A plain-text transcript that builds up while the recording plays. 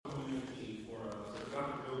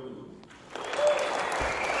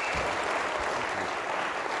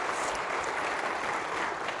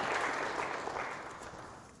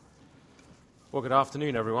Well, good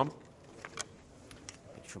afternoon, everyone.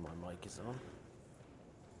 Make sure my mic is on. I'll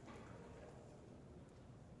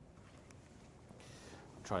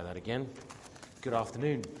try that again. Good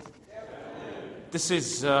afternoon. This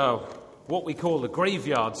is what we call the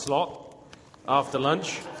graveyard slot after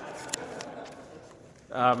lunch.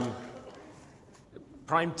 Prime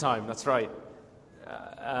time, that's right.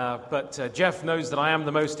 But Jeff knows that I am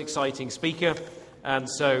the most exciting speaker, and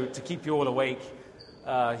so to keep you all awake,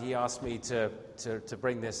 he asked me to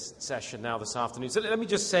bring this session now this afternoon. So let me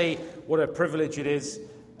just say what a privilege it is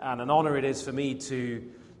and an honor it is for me to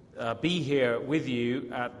be here with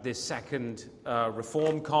you at this second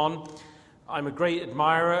Reform Con. I'm a great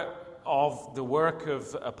admirer of the work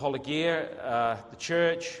of Apologia, the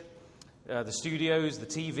church, the studios, the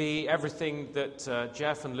TV, everything that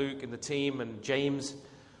Jeff and Luke and the team and James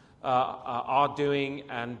are doing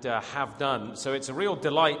and have done. So it's a real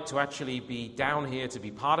delight to actually be down here to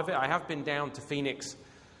be part of it. I have been down to Phoenix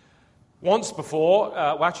once before,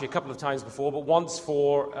 well actually a couple of times before, but once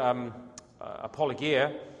for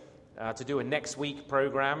Apologia to do a next week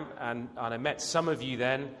program, and I met some of you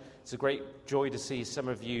then. It's a great joy to see some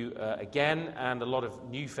of you again, and a lot of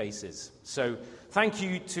new faces. So thank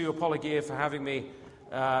you to Apologia for having me,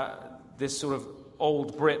 this sort of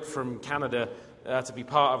old Brit from Canada, to be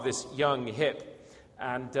part of this young, hip,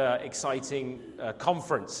 and exciting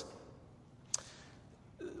conference.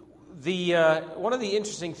 One of the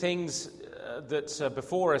interesting things that's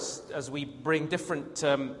before us as we bring different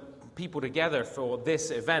people together for this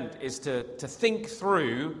event is to think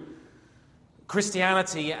through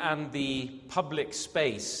Christianity and the public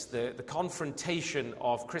space, the confrontation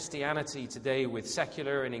of Christianity today with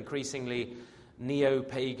secular and increasingly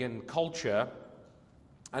neo-pagan culture,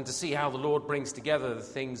 and to see how the Lord brings together the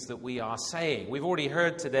things that we are saying. We've already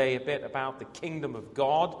heard today a bit about the kingdom of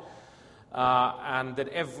God, and that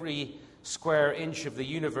every square inch of the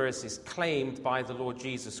universe is claimed by the Lord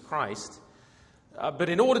Jesus Christ. But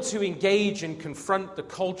in order to engage and confront the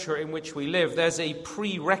culture in which we live, there's a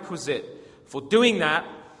prerequisite for doing that,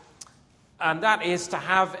 and that is to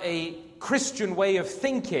have a Christian way of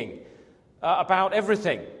thinking about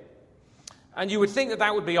everything. And you would think that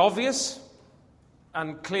that would be obvious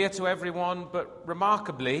and clear to everyone, but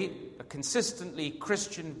remarkably, a consistently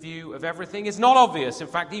Christian view of everything is not obvious. In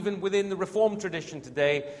fact, even within the Reformed tradition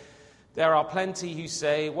today, there are plenty who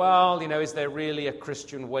say, well, is there really a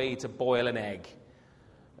Christian way to boil an egg?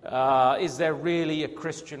 Is there really a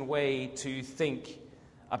Christian way to think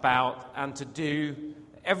about and to do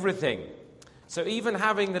everything? So even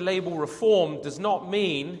having the label Reformed does not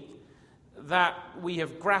mean that we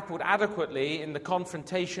have grappled adequately in the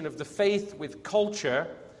confrontation of the faith with culture,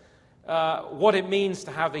 what it means to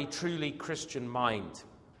have a truly Christian mind.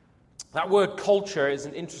 That word culture is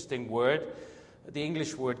an interesting word. The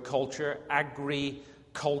English word culture,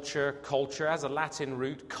 agri-culture, culture, has a Latin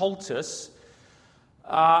root, cultus,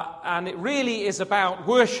 and it really is about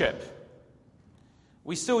worship.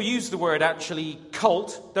 We still use the word actually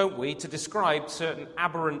cult, don't we, to describe certain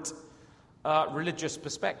aberrant religious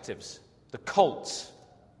perspectives. The cults,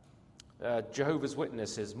 Jehovah's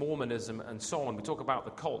Witnesses, Mormonism, and so on. We talk about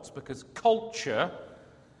the cults because culture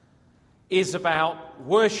is about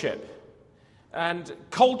worship. And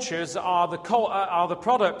cultures are the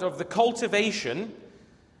product of the cultivation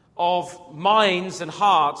of minds and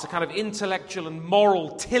hearts, a kind of intellectual and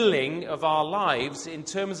moral tilling of our lives in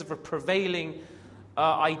terms of a prevailing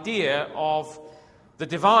idea of the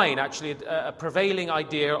divine, actually a prevailing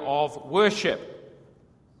idea of worship.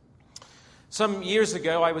 Some years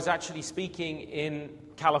ago, I was actually speaking in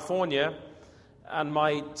California, and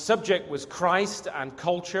my subject was Christ and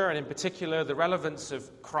culture, and in particular, the relevance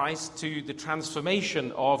of Christ to the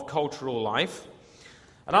transformation of cultural life.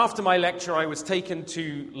 And after my lecture, I was taken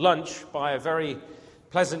to lunch by a very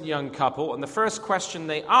pleasant young couple, and the first question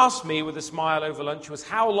they asked me with a smile over lunch was,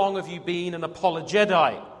 how long have you been an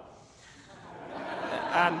apologetite?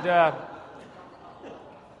 And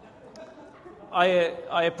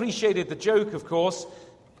I appreciated the joke, of course,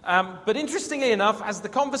 but interestingly enough, as the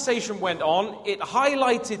conversation went on, it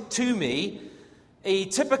highlighted to me a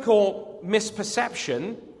typical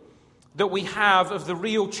misperception that we have of the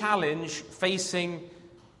real challenge facing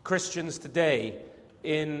Christians today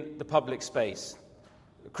in the public space.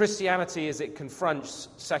 Christianity as it confronts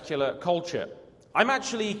secular culture. I'm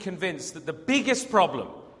actually convinced that the biggest problem,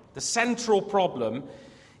 the central problem,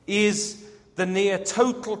 is the near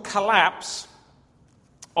total collapse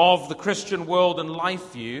of the Christian world and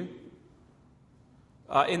life view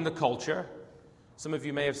in the culture. Some of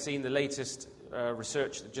you may have seen the latest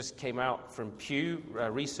research that just came out from Pew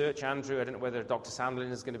Research. Andrew, I don't know whether Dr.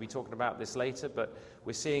 Sandlin is going to be talking about this later, but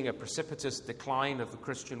we're seeing a precipitous decline of the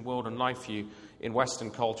Christian world and life view in Western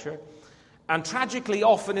culture, and tragically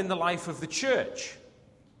often in the life of the church.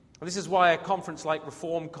 And this is why a conference like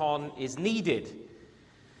ReformCon is needed.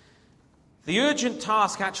 The urgent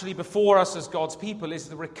task actually before us as God's people is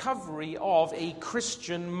the recovery of a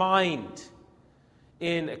Christian mind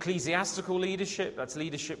in ecclesiastical leadership, that's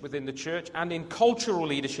leadership within the church, and in cultural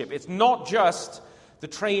leadership. It's not just the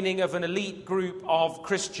training of an elite group of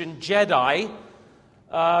Christian Jedi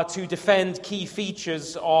to defend key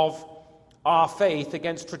features of our faith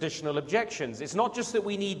against traditional objections. It's not just that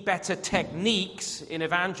we need better techniques in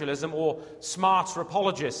evangelism or smarter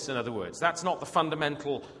apologists, in other words. That's not the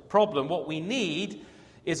fundamental problem. What we need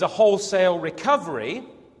is a wholesale recovery,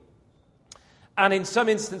 and in some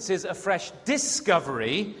instances a fresh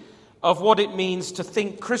discovery of what it means to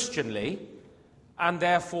think Christianly and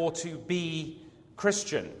therefore to be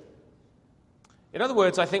Christian. In other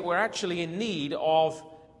words, I think we're actually in need of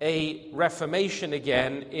a reformation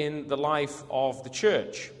again in the life of the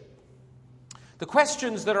church. The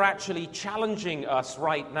questions that are actually challenging us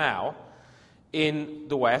right now in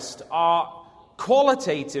the West are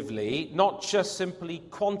qualitatively, not just simply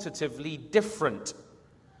quantitatively, different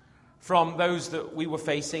from those that we were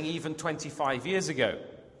facing even 25 years ago.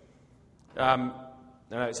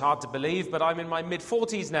 It's hard to believe, but I'm in my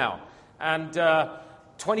mid-40s now. And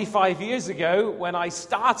 25 years ago, when I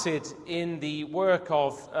started in the work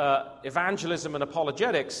of evangelism and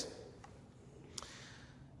apologetics,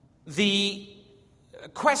 the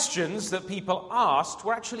questions that people asked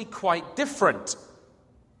were actually quite different.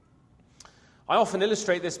 I often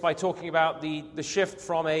illustrate this by talking about the shift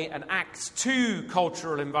from an Acts 2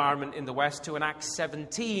 cultural environment in the West to an Acts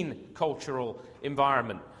 17 cultural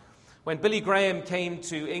environment. When Billy Graham came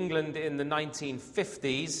to England in the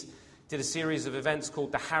 1950s, did a series of events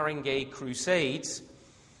called the Haringey Crusades,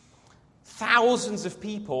 thousands of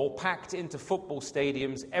people packed into football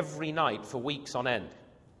stadiums every night for weeks on end.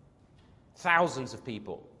 Thousands of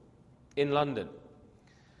people in London.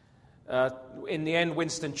 In the end,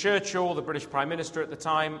 Winston Churchill, the British Prime Minister at the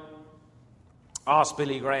time, asked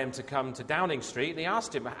Billy Graham to come to Downing Street, and he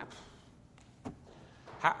asked him,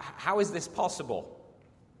 how is this possible?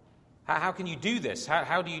 How can you do this?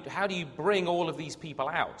 How do you bring all of these people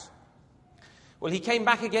out? Well, he came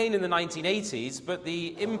back again in the 1980s, but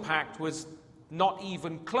the impact was not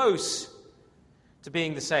even close to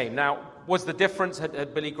being the same. Now, was the difference,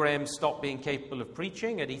 had Billy Graham stopped being capable of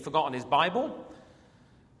preaching? Had he forgotten his Bible?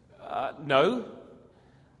 No.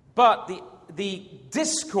 But the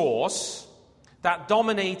discourse that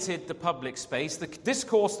dominated the public space, the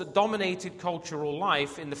discourse that dominated cultural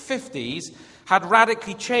life in the 50s, had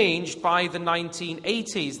radically changed by the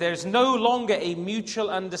 1980s. There's no longer a mutual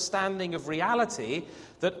understanding of reality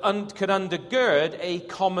that could undergird a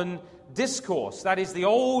common discourse. That is, the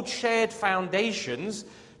old shared foundations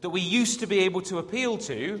that we used to be able to appeal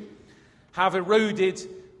to have eroded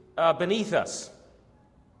beneath us.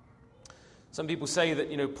 Some people say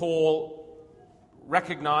that, Paul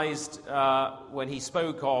recognized when he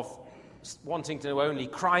spoke of wanting to know only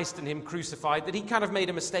Christ and him crucified, that he kind of made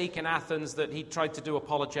a mistake in Athens, that he tried to do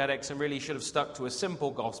apologetics and really should have stuck to a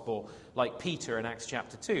simple gospel like Peter in Acts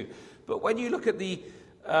chapter 2. But when you look at the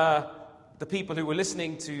people who were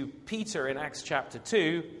listening to Peter in Acts chapter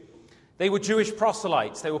 2, they were Jewish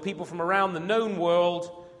proselytes. They were people from around the known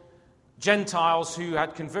world, Gentiles who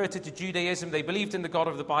had converted to Judaism. They believed in the God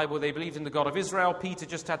of the Bible. They believed in the God of Israel. Peter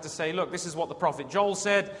just had to say, look, this is what the prophet Joel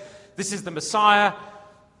said. This is the Messiah.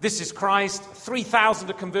 This is Christ.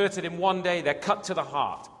 3,000 are converted in one day. They're cut to the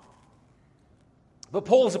heart. But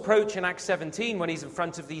Paul's approach in Acts 17, when he's in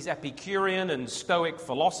front of these Epicurean and Stoic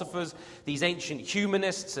philosophers, these ancient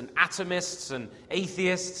humanists and atomists and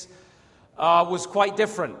atheists, was quite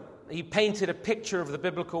different. He painted a picture of the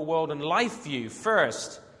biblical world and life view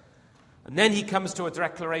first. And then he comes to a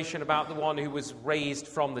declaration about the one who was raised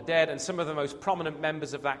from the dead. And some of the most prominent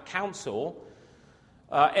members of that council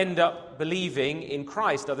end up believing in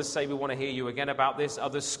Christ. Others say, we want to hear you again about this.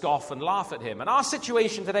 Others scoff and laugh at him. And our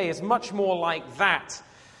situation today is much more like that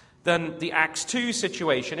than the Acts 2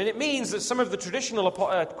 situation. And it means that some of the traditional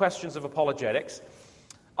questions of apologetics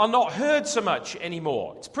are not heard so much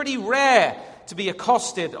anymore. It's pretty rare to be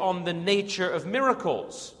accosted on the nature of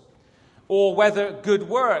miracles, or whether good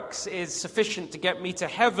works is sufficient to get me to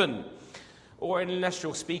heaven, or unless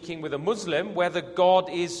you're speaking with a Muslim, whether God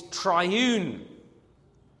is triune.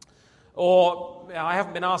 Or I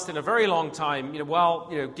haven't been asked in a very long time,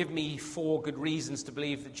 give me 4 good reasons to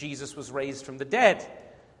believe that Jesus was raised from the dead.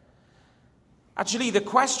 Actually, the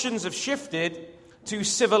questions have shifted to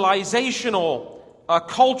civilizational,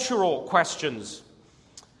 cultural questions.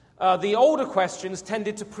 The older questions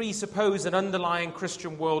tended to presuppose an underlying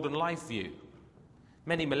Christian world and life view.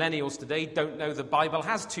 Many millennials today don't know the Bible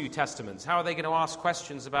has 2 testaments. How are they going to ask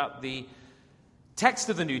questions about the text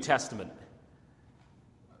of the New Testament?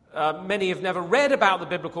 Many have never read about the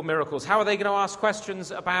biblical miracles. How are they going to ask questions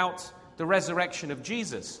about the resurrection of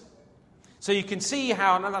Jesus? So you can see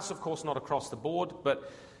how, and that's of course not across the board,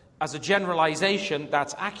 but as a generalization,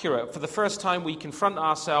 that's accurate. For the first time, we confront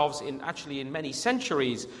ourselves in many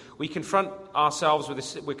centuries, we're confronted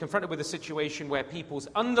with a situation where people's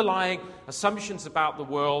underlying assumptions about the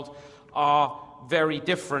world are very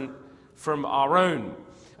different from our own.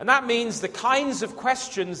 And that means the kinds of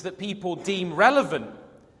questions that people deem relevant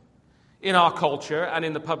in our culture and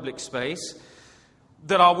in the public space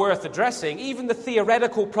that are worth addressing, even the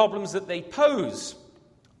theoretical problems that they pose,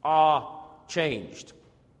 are changed.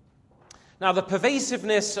 Now, the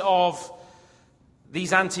pervasiveness of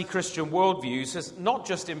these anti-Christian worldviews has not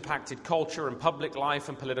just impacted culture and public life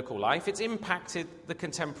and political life, it's impacted the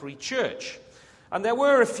contemporary church. And there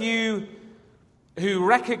were a few who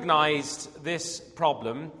recognized this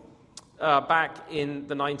problem back in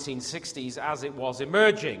the 1960s as it was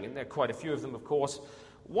emerging, and there are quite a few of them, of course.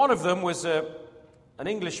 One of them was an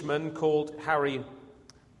Englishman called Harry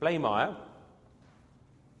Blamire.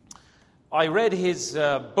 I read his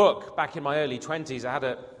book back in my early 20s. It had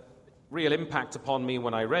a real impact upon me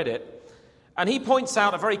when I read it. And he points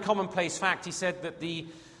out a very commonplace fact. He said that the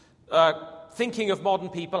thinking of modern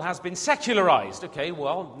people has been secularized. Okay,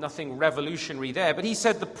 well, nothing revolutionary there. But he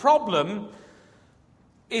said the problem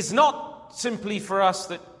is not simply for us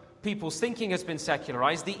that people's thinking has been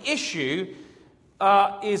secularized. The issue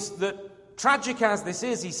is that, tragic as this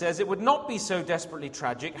is, he says, it would not be so desperately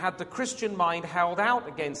tragic had the Christian mind held out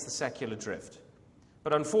against the secular drift.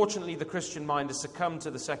 But unfortunately, the Christian mind has succumbed to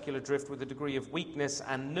the secular drift with a degree of weakness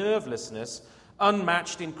and nervelessness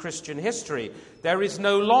unmatched in Christian history. There is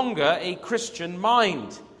no longer a Christian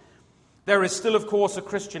mind. There is still, of course, a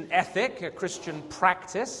Christian ethic, a Christian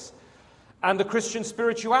practice, and a Christian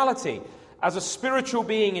spirituality. As a spiritual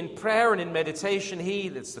being in prayer and in meditation, he,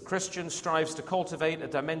 that's the Christian, strives to cultivate a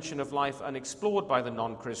dimension of life unexplored by the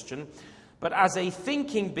non-Christian. But as a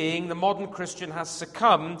thinking being, the modern Christian has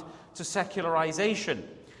succumbed to secularization.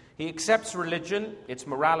 He accepts religion, its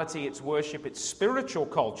morality, its worship, its spiritual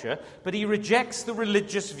culture, but he rejects the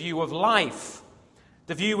religious view of life,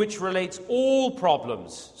 the view which relates all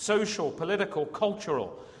problems, social, political,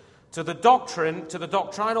 cultural, to the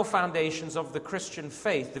doctrinal foundations of the Christian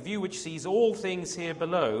faith, the view which sees all things here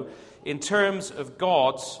below in terms of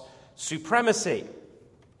God's supremacy.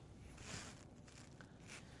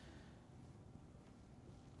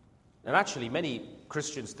 And actually, many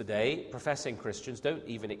Christians today, professing Christians, don't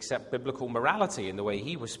even accept biblical morality in the way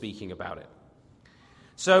he was speaking about it.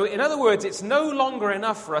 So, in other words, it's no longer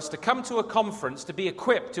enough for us to come to a conference to be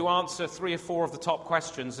equipped to answer 3 or 4 of the top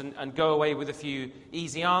questions and go away with a few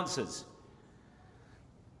easy answers,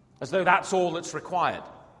 as though that's all that's required.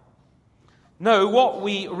 No, what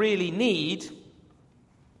we really need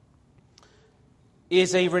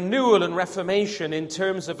is a renewal and reformation in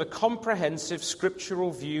terms of a comprehensive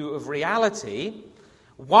scriptural view of reality,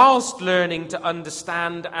 whilst learning to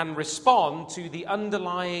understand and respond to the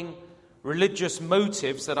underlying religious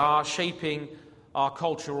motives that are shaping our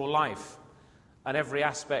cultural life and every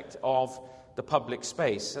aspect of the public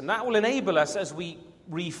space. And that will enable us, as we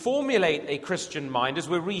reformulate a Christian mind, as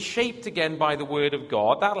we're reshaped again by the Word of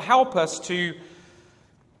God, that'll help us to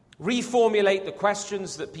reformulate the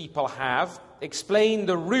questions that people have, explain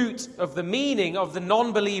the root of the meaning of the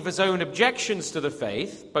non-believer's own objections to the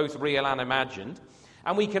faith, both real and imagined,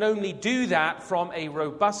 and we can only do that from a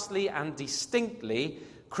robustly and distinctly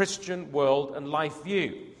Christian world and life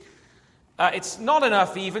view. It's not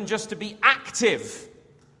enough even just to be active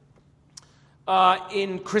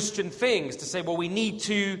in Christian things, to say, well, we need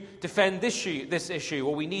to defend this issue,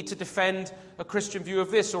 or we need to defend a Christian view of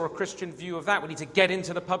this or a Christian view of that. We need to get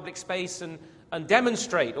into the public space and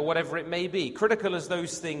demonstrate, or whatever it may be. Critical as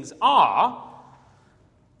those things are,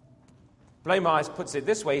 Blamire puts it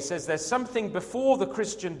this way, he says there's something before the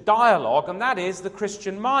Christian dialogue, and that is the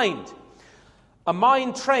Christian mind. A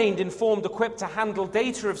mind trained, informed, equipped to handle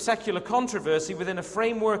data of secular controversy within a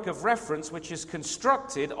framework of reference which is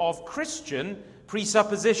constructed of Christian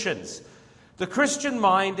presuppositions. The Christian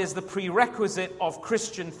mind is the prerequisite of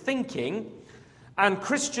Christian thinking, and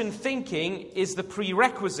Christian thinking is the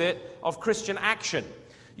prerequisite of Christian action.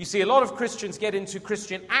 You see, a lot of Christians get into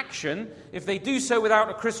Christian action. If they do so without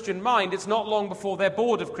a Christian mind, it's not long before they're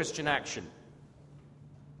bored of Christian action.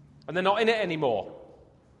 and they're not in it anymore.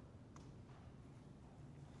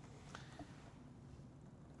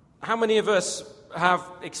 How many of us have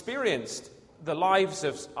experienced the lives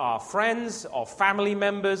of our friends, of family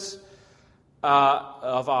members,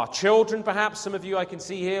 of our children perhaps? Some of you I can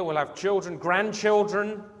see here will have children,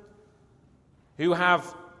 grandchildren, who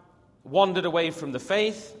have wandered away from the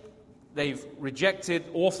faith. They've rejected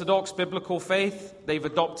orthodox biblical faith. They've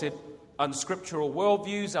adopted unscriptural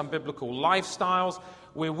worldviews, unbiblical lifestyles.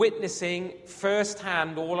 We're witnessing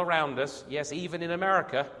firsthand all around us, yes, even in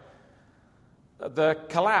America, the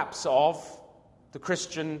collapse of the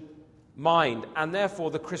Christian mind and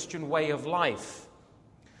therefore the Christian way of life.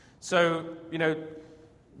 So,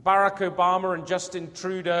 Barack Obama and Justin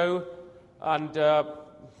Trudeau and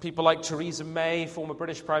people like Theresa May, former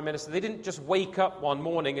British Prime Minister, they didn't just wake up one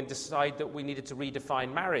morning and decide that we needed to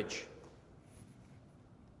redefine marriage.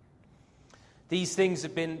 These things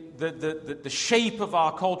have been, the shape of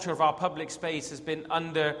our culture, of our public space has been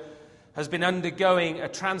undergoing a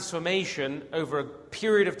transformation over a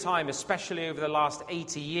period of time, especially over the last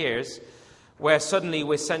 80 years, where suddenly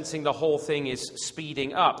we're sensing the whole thing is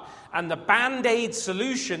speeding up. And the Band-Aid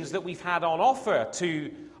solutions that we've had on offer to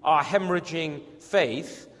our hemorrhaging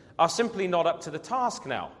faith are simply not up to the task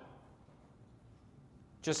now.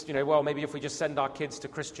 Just, maybe if we just send our kids to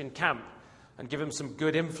Christian camp and give them some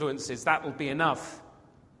good influences, that will be enough.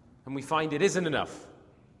 And we find it isn't enough.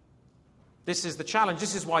 This is the challenge.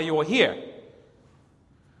 This is why you're here.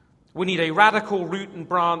 We need a radical root and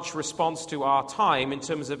branch response to our time in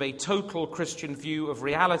terms of a total Christian view of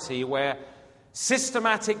reality where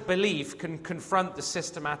systematic belief can confront the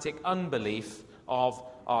systematic unbelief of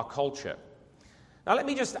our culture. Now, let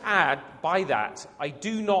me just add, by that, I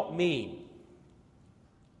do not mean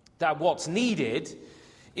that what's needed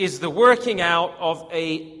is the working out of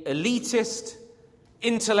an elitist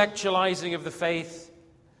intellectualizing of the faith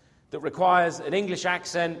that requires an English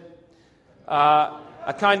accent,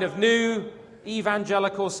 a kind of new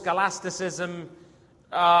evangelical scholasticism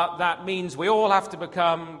that means we all have to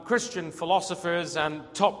become Christian philosophers and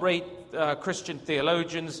top-rate Christian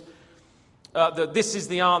theologians. That this is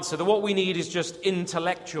the answer, that what we need is just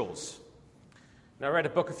intellectuals. Now, I read a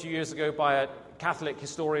book a few years ago by a Catholic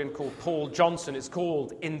historian called Paul Johnson. It's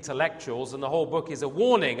called Intellectuals, and the whole book is a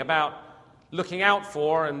warning about looking out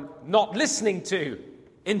for and not listening to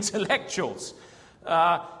intellectuals,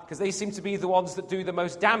 because they seem to be the ones that do the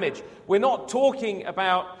most damage. We're not talking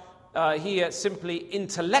about here simply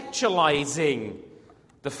intellectualizing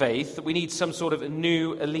the faith, that we need some sort of a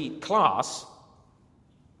new elite class.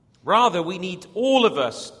 Rather, we need all of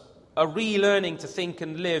us a relearning to think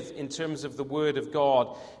and live in terms of the Word of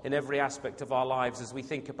God in every aspect of our lives as we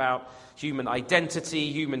think about human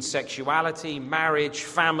identity, human sexuality, marriage,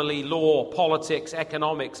 family, law, politics,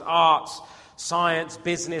 economics, arts, science,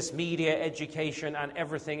 business, media, education, and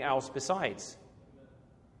everything else besides.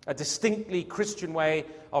 A distinctly Christian way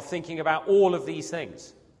of thinking about all of these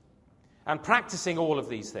things and practicing all of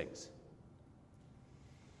these things.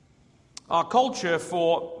 Our culture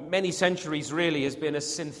for many centuries really has been a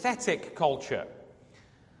synthetic culture.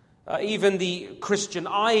 Even the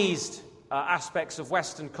Christianized aspects of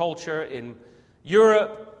Western culture in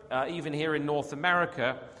Europe, even here in North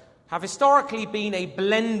America, have historically been a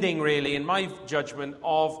blending, really, in my judgment,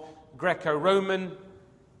 of Greco-Roman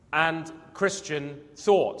and Christian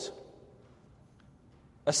thought.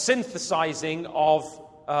 A synthesizing of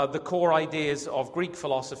the core ideas of Greek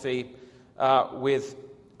philosophy with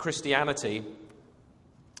Christianity,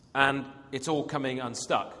 and it's all coming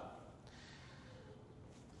unstuck.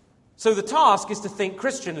 So the task is to think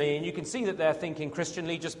Christianly, and you can see that they're thinking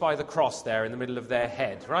Christianly just by the cross there in the middle of their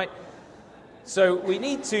head, right? So we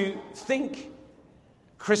need to think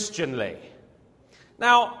Christianly.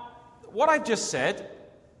 Now, what I've just said,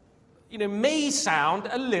 may sound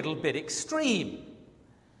a little bit extreme.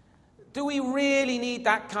 Do we really need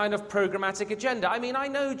that kind of programmatic agenda? I mean, I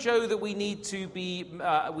know, Joe, that we need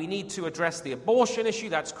to address the abortion issue.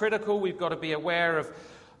 That's critical. We've got to be aware of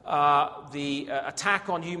the attack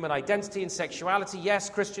on human identity and sexuality. Yes,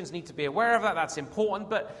 Christians need to be aware of that. That's important.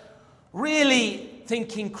 But really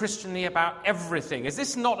thinking Christianly about everything, is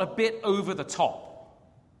this not a bit over the top?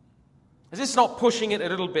 Is this not pushing it a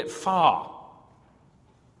little bit far?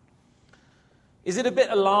 Is it a bit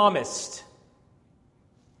alarmist?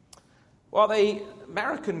 Well, the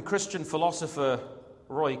American Christian philosopher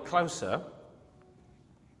Roy Clauser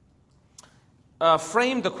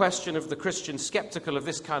framed the question of the Christian skeptical of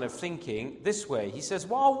this kind of thinking this way. He says,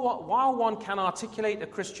 while one can articulate a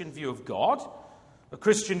Christian view of God, a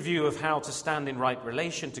Christian view of how to stand in right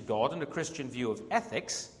relation to God, and a Christian view of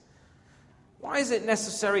ethics, Why is it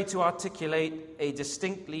necessary to articulate a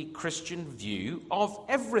distinctly Christian view of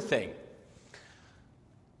everything?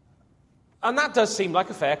 And that does seem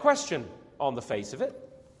like a fair question on the face of it.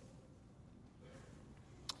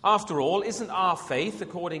 After all, isn't our faith,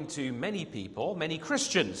 according to many people, many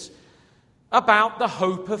Christians, about the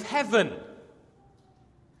hope of heaven?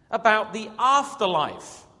 About the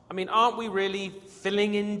afterlife? I mean, aren't we really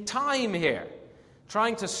filling in time here?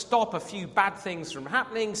 Trying to stop a few bad things from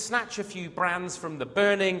happening, snatch a few brands from the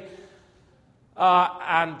burning,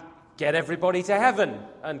 and get everybody to heaven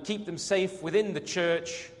and keep them safe within the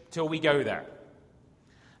church till we go there.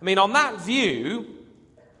 I mean, on that view,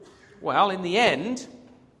 well, in the end,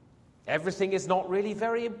 everything is not really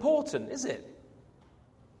very important, is it?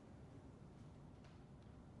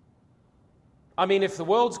 I mean, if the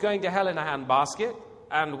world's going to hell in a handbasket,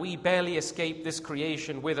 and we barely escape this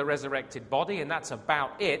creation with a resurrected body, and that's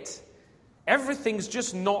about it, everything's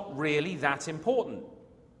just not really that important.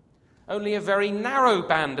 Only a very narrow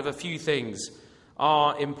band of a few things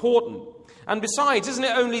are important. And besides, isn't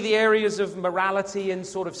it only the areas of morality and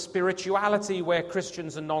sort of spirituality where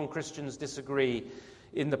Christians and non-Christians disagree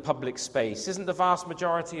in the public space? Isn't the vast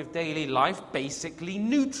majority of daily life basically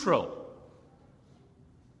neutral?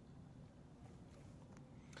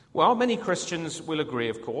 Well, many Christians will agree,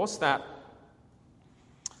 of course, that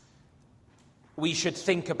we should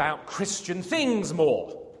think about Christian things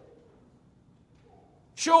more.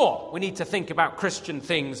 Sure, we need to think about Christian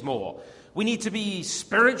things more. We need to be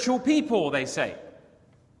spiritual people, they say.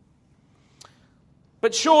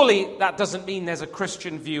 But surely that doesn't mean there's a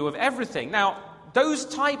Christian view of everything. Now, those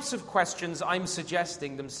types of questions I'm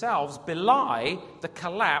suggesting themselves belie the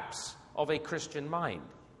collapse of a Christian mind.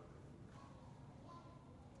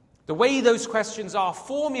 The way those questions are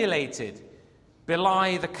formulated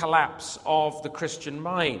belie the collapse of the Christian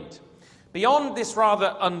mind. Beyond this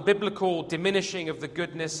rather unbiblical diminishing of the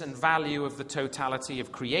goodness and value of the totality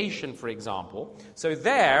of creation, for example, so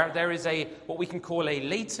there is what we can call a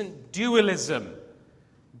latent dualism.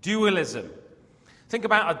 Dualism. Think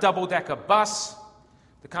about a double-decker bus,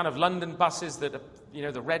 the kind of London buses that,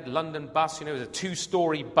 the red London bus, is a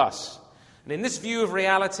two-story bus. And in this view of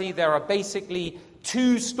reality, there are basically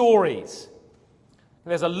two stories.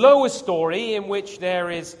 There's a lower story in which there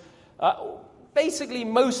is basically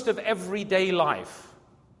most of everyday life.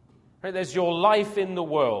 Right? There's your life in the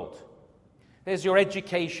world. There's your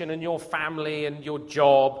education and your family and your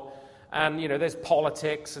job. And, there's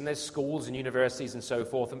politics and there's schools and universities and so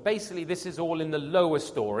forth. And basically this is all in the lower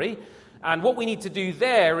story. And what we need to do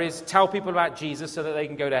there is tell people about Jesus so that they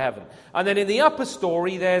can go to heaven. And then in the upper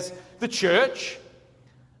story, there's the church.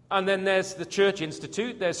 And then there's the Church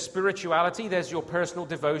Institute, there's spirituality, there's your personal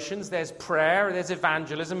devotions, there's prayer, there's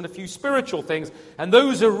evangelism, and a few spiritual things. And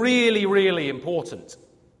those are really, really important.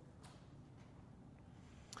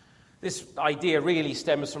 This idea really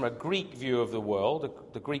stems from a Greek view of the world,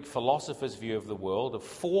 the Greek philosophers' view of the world, of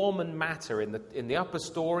form and matter. In the upper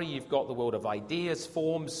story, you've got the world of ideas,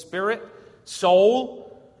 form, spirit,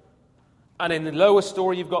 soul. And in the lower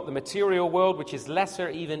story, you've got the material world, which is lesser,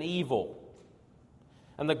 even evil.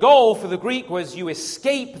 And the goal for the Greek was you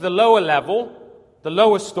escape the lower level, the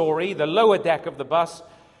lower story, the lower deck of the bus,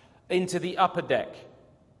 into the upper deck.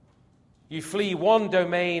 You flee one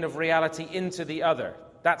domain of reality into the other.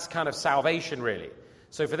 That's kind of salvation, really.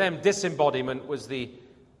 So for them, disembodiment was the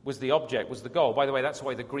object, was the goal. By the way, that's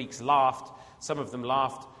why the Greeks laughed. Some of them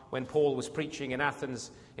laughed when Paul was preaching in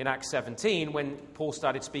Athens in Acts 17, when Paul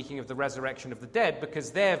started speaking of the resurrection of the dead,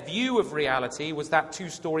 because their view of reality was that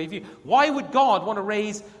two-story view. Why would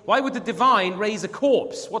the divine raise a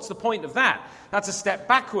corpse? What's the point of that? That's a step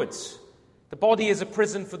backwards. The body is a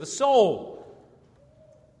prison for the soul.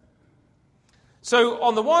 So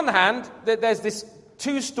on the one hand, there's this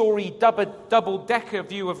two-story double-decker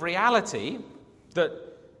view of reality that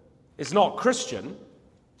is not Christian.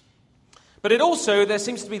 But there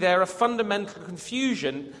seems to be a fundamental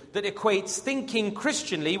confusion that equates thinking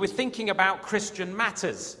Christianly with thinking about Christian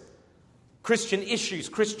matters, Christian issues,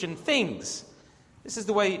 Christian things. This is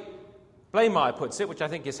the way Blamire puts it, which I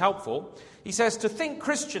think is helpful. He says, to think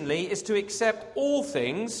Christianly is to accept all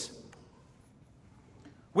things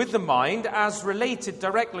with the mind as related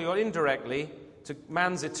directly or indirectly to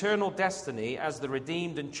man's eternal destiny as the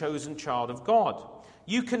redeemed and chosen child of God.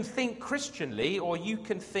 You can think Christianly or you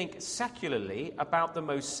can think secularly about the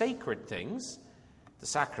most sacred things, the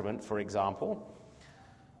sacrament, for example.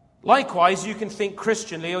 Likewise, you can think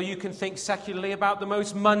Christianly or you can think secularly about the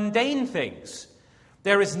most mundane things.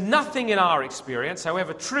 There is nothing in our experience,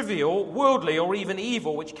 however trivial, worldly, or even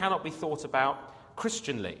evil, which cannot be thought about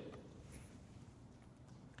Christianly.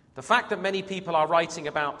 The fact that many people are writing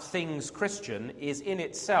about things Christian is in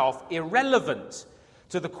itself irrelevant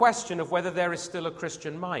to the question of whether there is still a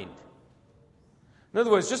Christian mind. In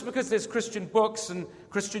other words, just because there's Christian books and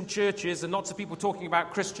Christian churches and lots of people talking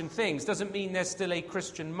about Christian things doesn't mean there's still a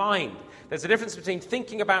Christian mind. There's a difference between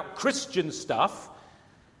thinking about Christian stuff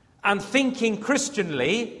and thinking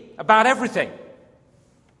Christianly about everything.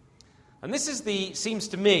 And this seems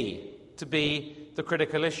to me to be the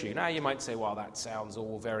critical issue. Now you might say, well, that sounds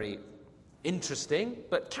all very interesting,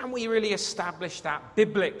 but can we really establish that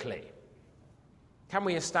biblically? Can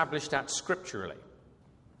we establish that scripturally?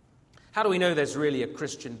 How do we know there's really a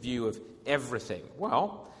Christian view of everything?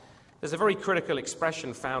 Well, there's a very critical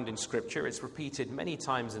expression found in Scripture. It's repeated many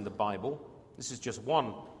times in the Bible. This is just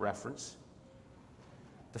one reference.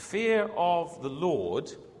 The fear of the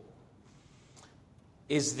Lord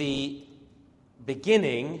is the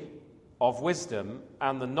beginning of wisdom,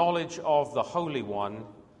 and the knowledge of the Holy One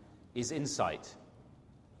is insight.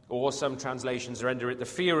 Or some translations render it, the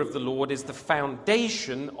fear of the Lord is the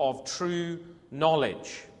foundation of true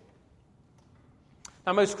knowledge.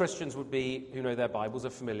 Now, most Christians who know their Bibles are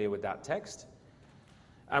familiar with that text.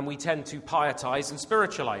 And we tend to pietize and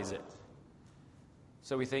spiritualize it.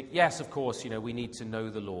 So we think, yes, of course, we need to know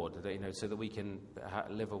the Lord, so that we can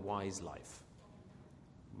live a wise life,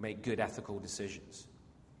 make good ethical decisions.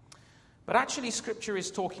 But actually, Scripture is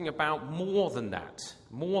talking about more than that.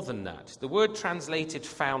 More than that. The word translated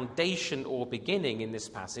foundation or beginning in this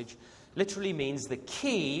passage literally means the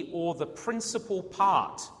key or the principal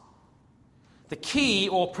part. The key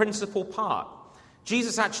or principal part.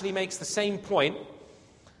 Jesus actually makes the same point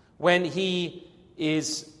when he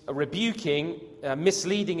is rebuking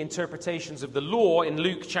misleading interpretations of the law in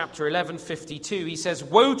Luke chapter 11:52. He says,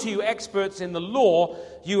 "Woe to you experts in the law,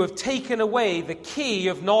 you have taken away the key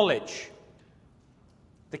of knowledge."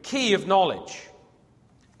 The key of knowledge.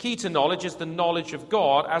 Key to knowledge is the knowledge of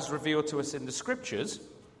God as revealed to us in the Scriptures.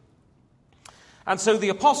 And so the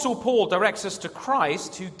Apostle Paul directs us to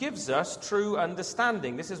Christ, who gives us true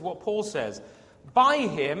understanding. This is what Paul says. By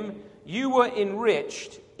him you were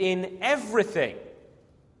enriched in everything. It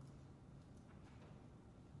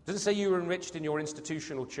doesn't say you were enriched in your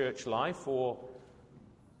institutional church life or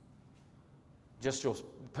just your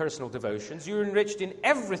personal devotions. You were enriched in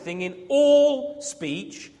everything, in all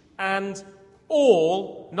speech and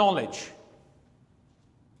all knowledge.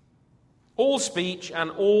 All speech and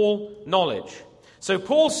all knowledge. So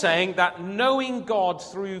Paul's saying that knowing God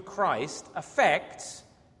through Christ affects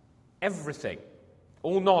everything.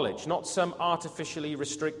 All knowledge, not some artificially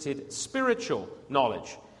restricted spiritual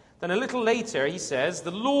knowledge. Then a little later he says,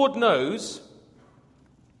 the Lord knows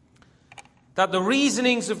that the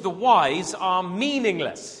reasonings of the wise are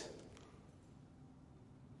meaningless.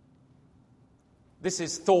 This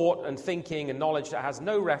is thought and thinking and knowledge that has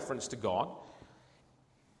no reference to God.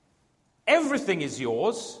 Everything is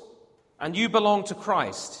yours, and you belong to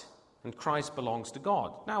Christ, and Christ belongs to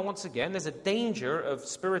God. Now, once again, there's a danger of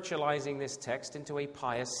spiritualizing this text into a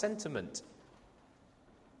pious sentiment.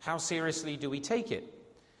 How seriously do we take it?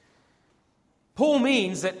 Paul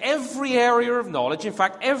means that every area of knowledge, in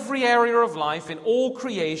fact, every area of life in all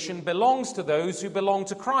creation belongs to those who belong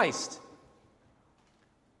to Christ.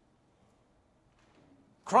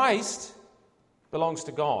 Christ belongs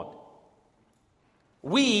to God.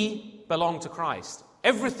 We belong to Christ.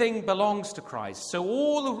 Everything belongs to Christ. So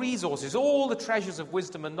all the resources, all the treasures of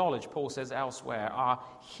wisdom and knowledge, Paul says elsewhere, are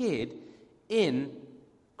hid in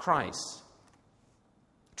Christ.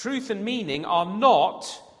 Truth and meaning are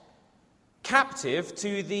not captive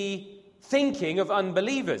to the thinking of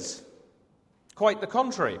unbelievers. Quite the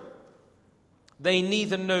contrary. They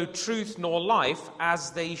neither know truth nor life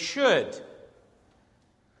as they should.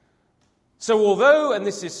 So although, and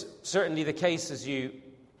this is certainly the case as you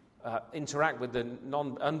interact with the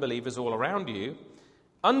unbelievers all around you,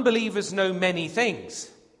 unbelievers know many things,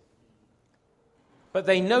 but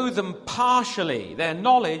they know them partially. Their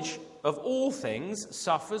knowledge of all things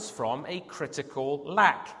suffers from a critical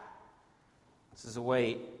lack. This is the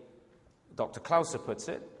way Dr. Clauser puts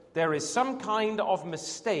it. There is some kind of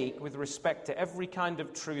mistake with respect to every kind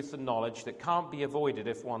of truth and knowledge that can't be avoided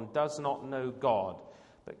if one does not know God,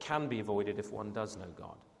 but can be avoided if one does know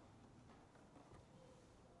God.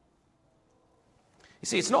 You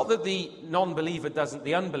see, it's not that the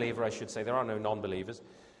unbeliever, I should say, there are no non-believers.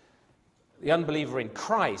 The unbeliever in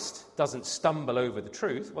Christ doesn't stumble over the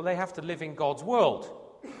truth. Well, they have to live in God's world.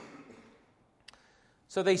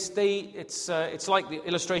 So it's like the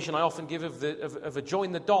illustration I often give of a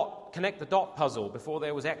connect the dot puzzle. Before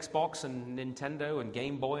there was Xbox and Nintendo and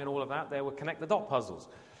Game Boy and all of that, there were connect the dot puzzles.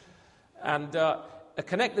 And a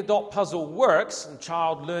connect-the-dot puzzle works, and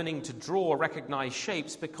child learning to draw, recognize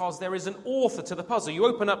shapes, because there is an author to the puzzle. You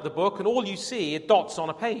open up the book and all you see are dots on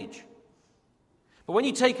a page. But when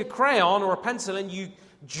you take a crayon or a pencil and you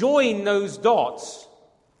join those dots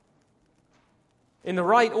in the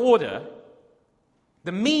right order,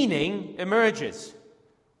 the meaning emerges.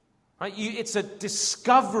 Right? It's a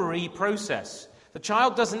discovery process. The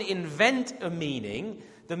child doesn't invent a meaning.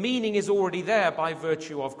 The meaning is already there by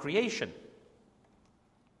virtue of creation.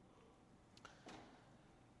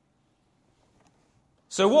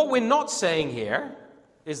 So what we're not saying here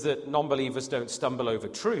is that non-believers don't stumble over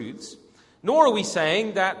truths, nor are we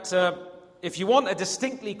saying that if you want a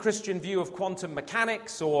distinctly Christian view of quantum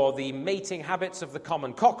mechanics or the mating habits of the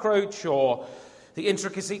common cockroach or the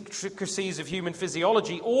intricacies of human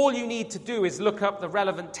physiology, all you need to do is look up the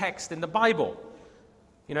relevant text in the Bible.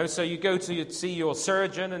 So you go to see your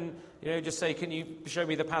surgeon and, just say, can you show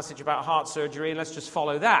me the passage about heart surgery, and let's just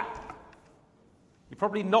follow that. You're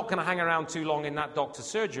probably not going to hang around too long in that doctor's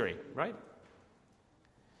surgery, right?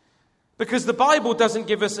 Because the Bible doesn't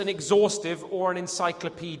give us an exhaustive or an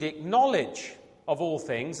encyclopedic knowledge of all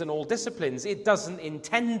things and all disciplines. It doesn't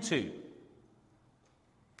intend to.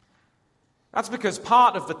 That's because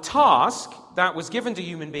part of the task that was given to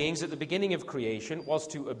human beings at the beginning of creation was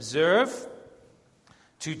to observe,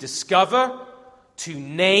 to discover, to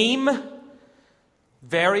name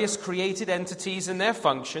various created entities and their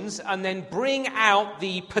functions, and then bring out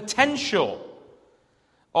the potential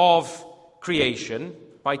of creation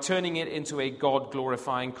by turning it into a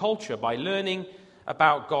God-glorifying culture, by learning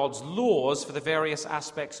about God's laws for the various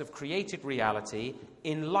aspects of created reality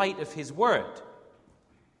in light of His Word.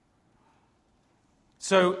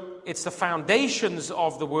 So it's the foundations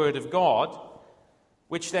of the Word of God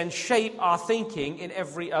which then shape our thinking in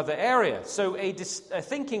every other area. So a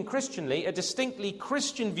thinking Christianly, a distinctly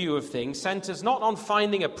Christian view of things, centers not on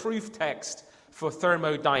finding a proof text for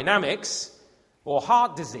thermodynamics or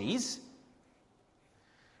heart disease,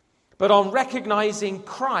 but on recognizing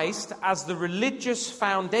Christ as the religious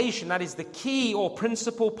foundation, that is the key or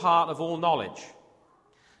principal part of all knowledge,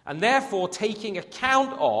 and therefore taking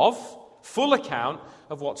full account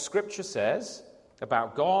of what Scripture says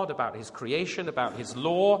about God, about His creation, about His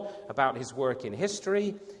law, about His work in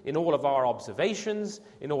history, in all of our observations,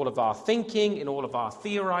 in all of our thinking, in all of our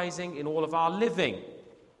theorizing, in all of our living.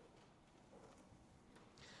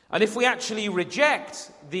 And if we actually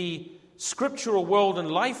reject the scriptural world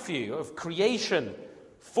and life view of creation,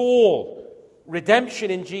 fall,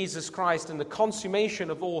 redemption in Jesus Christ, and the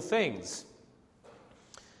consummation of all things,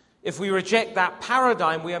 if we reject that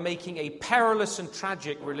paradigm, we are making a perilous and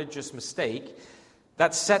tragic religious mistake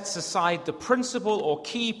that sets aside the principal or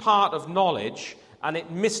key part of knowledge, and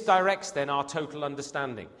it misdirects then our total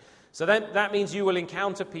understanding. So then that means you will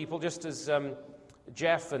encounter people, just as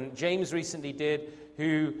Jeff and James recently did,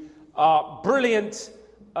 who are brilliant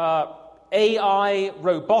AI,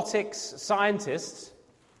 robotics scientists,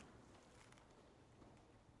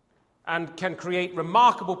 and can create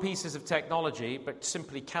remarkable pieces of technology, but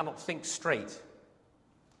simply cannot think straight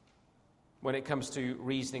when it comes to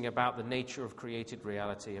reasoning about the nature of created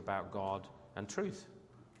reality, about God and truth.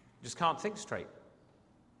 You just can't think straight.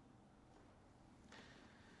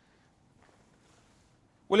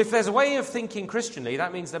 Well, if there's a way of thinking Christianly,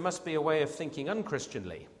 that means there must be a way of thinking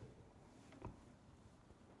unchristianly.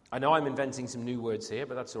 I know I'm inventing some new words here,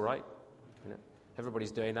 but that's all right.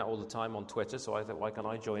 Everybody's doing that all the time on Twitter, so I thought, why can't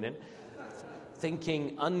I join in?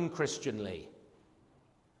 Thinking unchristianly.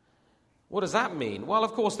 What does that mean? Well,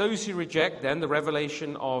 of course, those who reject then the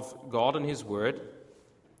revelation of God and His Word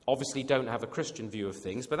obviously don't have a Christian view of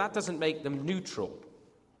things, but that doesn't make them neutral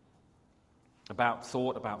about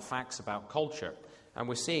thought, about facts, about culture. And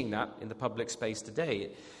we're seeing that in the public space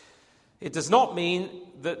today. It does not mean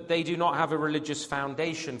that they do not have a religious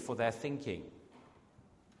foundation for their thinking.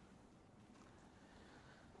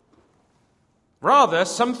 Rather,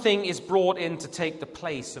 something is brought in to take the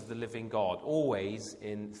place of the living God, always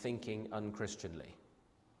in thinking unchristianly.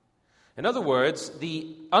 In other words,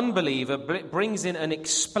 the unbeliever brings in an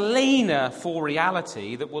explainer for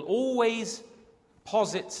reality that will always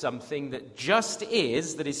posit something that just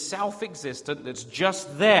is, that is self-existent, that's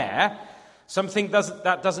just there, something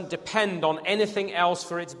that doesn't depend on anything else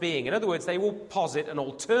for its being. In other words, they will posit an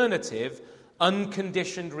alternative,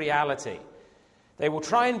 unconditioned reality. They will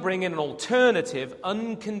try and bring in an alternative,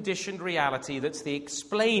 unconditioned reality that's the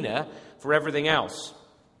explainer for everything else.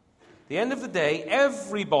 At the end of the day,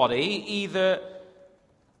 everybody either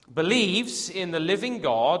believes in the living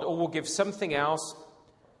God or will give something else,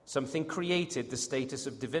 something created, the status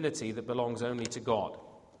of divinity that belongs only to God.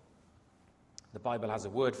 The Bible has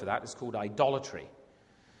a word for that. It's called idolatry.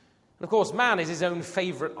 And of course, man is his own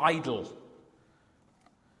favorite idol.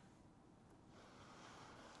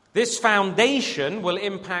 This foundation will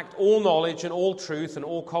impact all knowledge and all truth and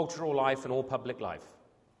all cultural life and all public life.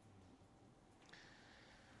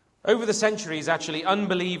 Over the centuries, actually,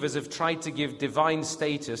 unbelievers have tried to give divine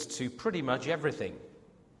status to pretty much everything.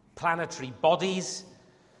 Planetary bodies,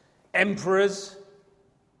 emperors,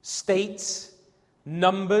 states,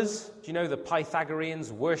 numbers. Do you know the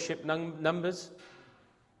Pythagoreans worship numbers?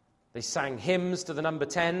 They sang hymns to the number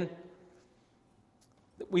 10.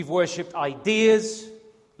 We've worshipped ideas,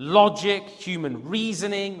 logic, human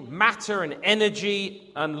reasoning, matter and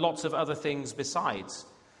energy, and lots of other things besides.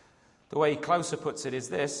 The way Klauser puts it is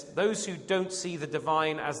this: those who don't see the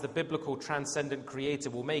divine as the biblical transcendent creator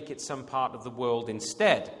will make it some part of the world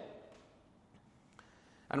instead.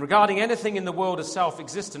 And regarding anything in the world as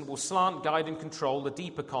self-existent will slant, guide, and control the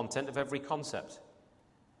deeper content of every concept.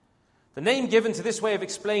 The name given to this way of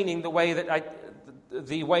explaining the way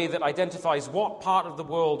that identifies what part of the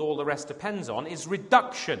world all the rest depends on is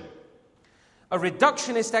reduction. A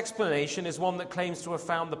reductionist explanation is one that claims to have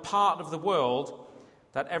found the part of the world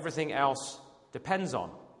that everything else depends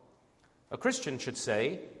on. A Christian should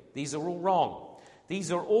say, these are all wrong.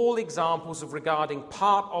 These are all examples of regarding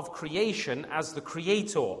part of creation as the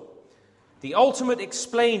creator. The ultimate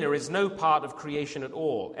explainer is no part of creation at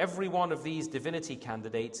all. Every one of these divinity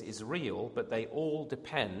candidates is real, but they all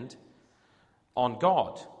depend on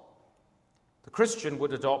God. The Christian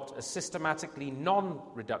would adopt a systematically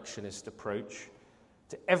non-reductionist approach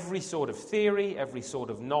to every sort of theory, every sort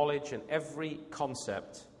of knowledge, and every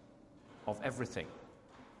concept of everything.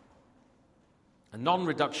 A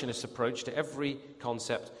non-reductionist approach to every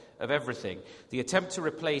concept of everything. The attempt to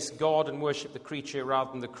replace God and worship the creature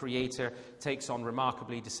rather than the creator takes on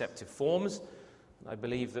remarkably deceptive forms. I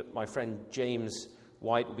believe that my friend James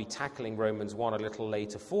White will be tackling Romans 1 a little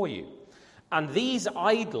later for you. And these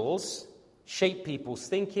idols shape people's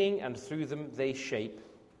thinking, and through them they shape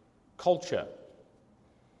culture.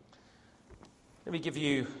 Let me give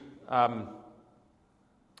you an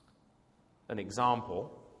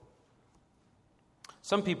example.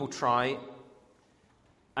 Some people try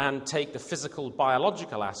and take the physical,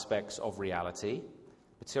 biological aspects of reality,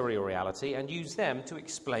 material reality, and use them to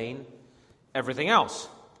explain everything else.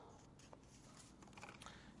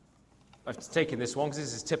 I've taken this one because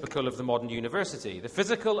this is typical of the modern university. The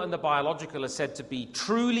physical and the biological are said to be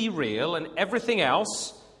truly real, and everything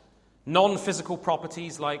else, non-physical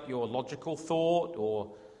properties like your logical thought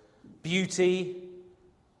or beauty,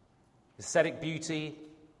 aesthetic beauty,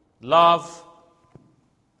 love,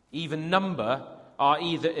 even number, are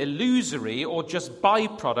either illusory or just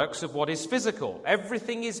byproducts of what is physical.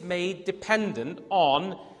 Everything is made dependent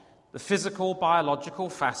on the physical, biological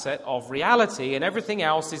facet of reality, and everything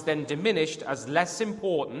else is then diminished as less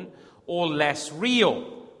important or less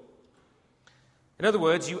real. In other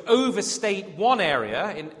words, you overstate one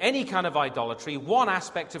area in any kind of idolatry, one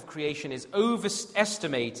aspect of creation is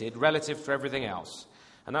overestimated relative to everything else.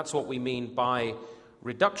 And that's what we mean by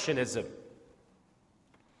reductionism.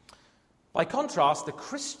 By contrast, the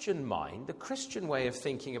Christian mind, the Christian way of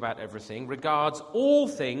thinking about everything, regards all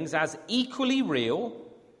things as equally real,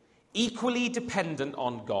 equally dependent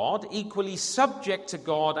on God, equally subject to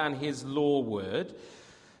God and His law word,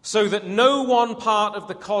 so that no one part of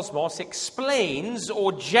the cosmos explains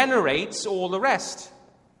or generates all the rest.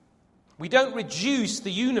 We don't reduce the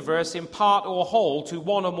universe in part or whole to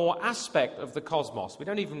one or more aspect of the cosmos. We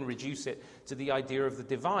don't even reduce it to the idea of the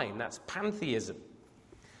divine. That's pantheism.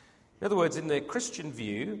 In other words, in the Christian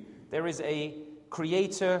view, there is a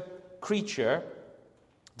creator-creature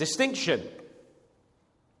distinction.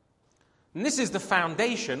 And this is the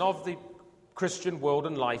foundation of the Christian world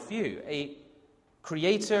and life view, a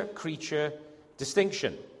creator-creature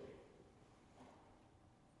distinction.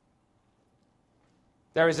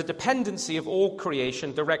 There is a dependency of all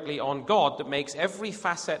creation directly on God that makes every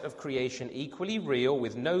facet of creation equally real,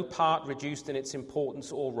 with no part reduced in its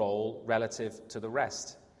importance or role relative to the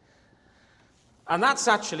rest. And that's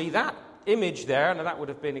actually that image there, and that would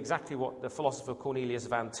have been exactly what the philosopher Cornelius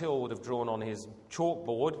Van Til would have drawn on his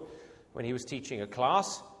chalkboard when he was teaching a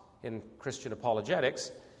class in Christian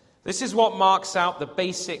apologetics. This is what marks out the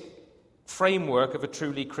basic framework of a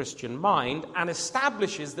truly Christian mind and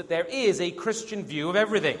establishes that there is a Christian view of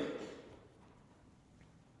everything.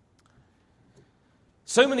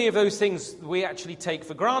 So many of those things we actually take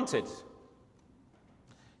for granted.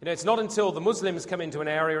 You know, it's not until the Muslims come into an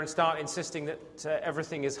area and start insisting that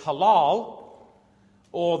everything is halal,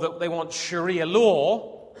 or that they want Sharia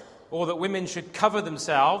law, or that women should cover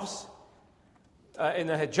themselves in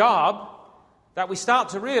the hijab, that we start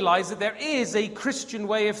to realize that there is a Christian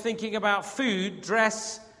way of thinking about food,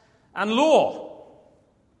 dress, and law.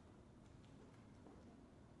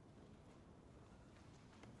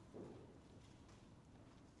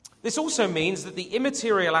 This also means that the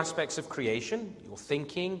immaterial aspects of creation, your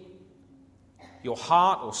thinking, your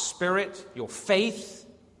heart or spirit, your faith,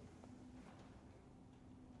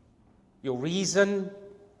 your reason,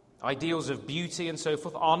 ideals of beauty and so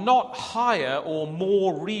forth, are not higher or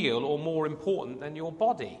more real or more important than your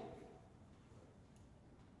body.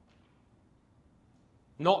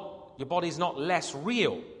 Your body is not less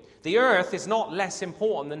real. The earth is not less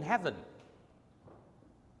important than heaven.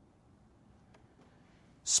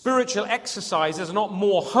 Spiritual exercises are not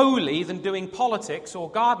more holy than doing politics or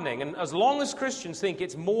gardening. And as long as Christians think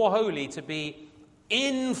it's more holy to be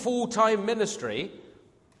in full-time ministry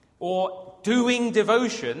or doing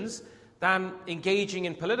devotions than engaging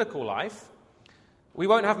in political life, we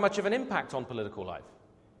won't have much of an impact on political life.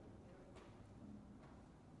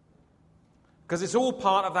 Because it's all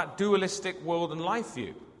part of that dualistic world and life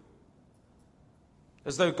view.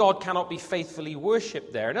 As though God cannot be faithfully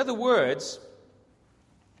worshipped there. In other words,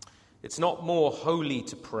 it's not more holy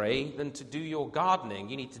to pray than to do your gardening.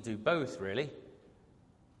 You need to do both, really.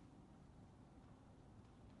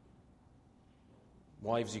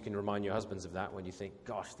 Wives, you can remind your husbands of that when you think,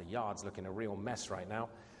 gosh, the yard's looking a real mess right now.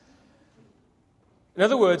 In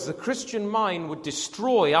other words, the Christian mind would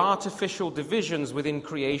destroy artificial divisions within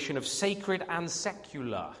creation of sacred and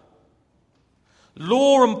secular.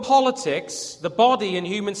 Law and politics, the body and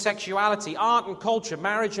human sexuality, art and culture,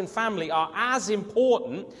 marriage and family are as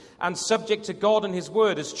important and subject to God and His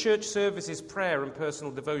Word as church services, prayer, and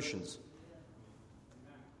personal devotions.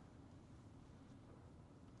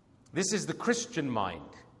 This is the Christian mind,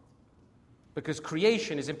 because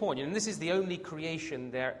creation is important. And this is the only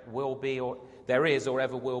creation there will be, or there is, or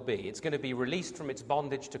ever will be. It's going to be released from its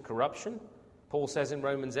bondage to corruption, Paul says in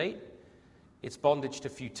Romans 8. Its bondage to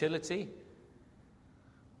futility.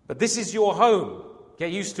 But this is your home.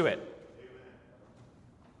 Get used to it.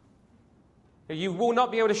 Amen. You will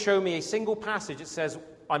not be able to show me a single passage that says,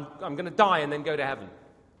 I'm going to die and then go to heaven.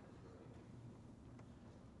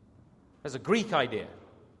 There's a Greek idea.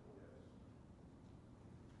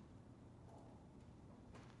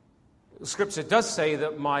 The Scripture does say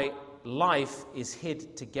that my life is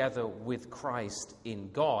hid together with Christ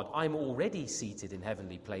in God. I'm already seated in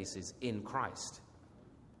heavenly places in Christ.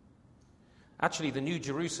 Actually, the New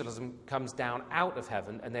Jerusalem comes down out of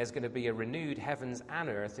heaven, and there's going to be a renewed heavens and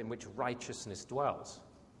earth in which righteousness dwells.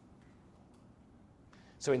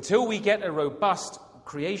 So until we get a robust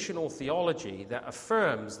creational theology that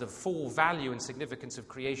affirms the full value and significance of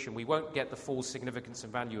creation, we won't get the full significance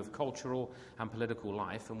and value of cultural and political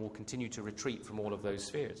life, and we'll continue to retreat from all of those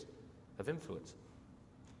spheres of influence.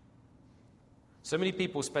 So many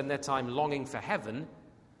people spend their time longing for heaven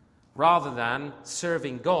rather than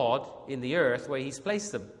serving God in the earth where He's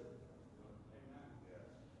placed them.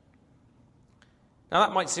 Now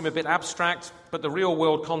that might seem a bit abstract, but the real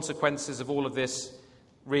world consequences of all of this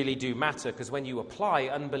really do matter, because when you apply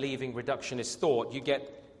unbelieving reductionist thought, you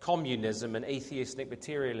get communism and atheistic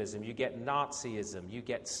materialism, you get Nazism, you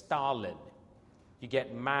get Stalin, you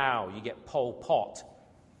get Mao, you get Pol Pot.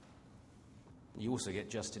 You also get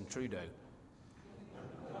Justin Trudeau.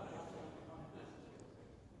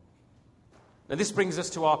 Now this brings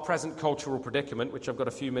us to our present cultural predicament, which I've got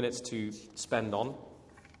a few minutes to spend on.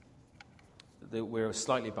 We're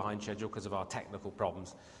slightly behind schedule because of our technical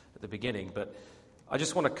problems at the beginning, but I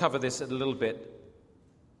just want to cover this a little bit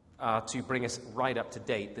to bring us right up to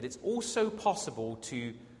date, that it's also possible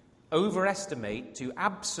to overestimate, to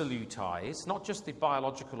absolutize, not just the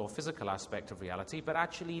biological or physical aspect of reality, but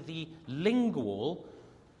actually the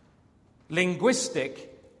linguistic,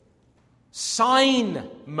 sign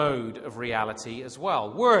mode of reality as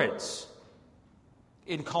well. Words,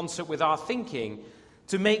 in concert with our thinking,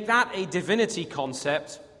 to make that a divinity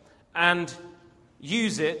concept and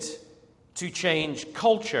use it to change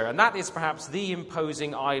culture. And that is perhaps the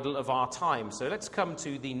imposing idol of our time. So let's come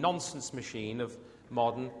to the nonsense machine of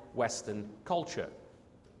modern Western culture.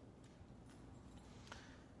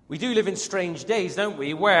 We do live in strange days, don't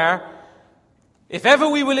we, where if ever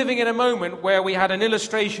we were living in a moment where we had an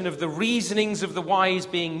illustration of the reasonings of the wise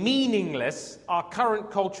being meaningless, our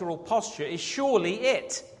current cultural posture is surely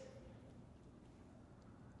it.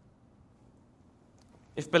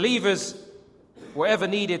 If believers were ever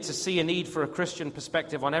needed to see a need for a Christian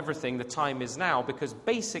perspective on everything, the time is now, because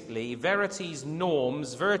basically verity's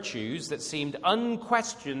norms, virtues that seemed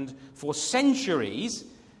unquestioned for centuries,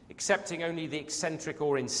 excepting only the eccentric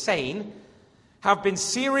or insane, have been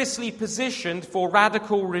seriously positioned for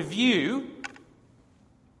radical review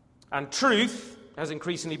And truth has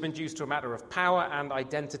increasingly been reduced to a matter of power and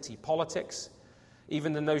identity politics.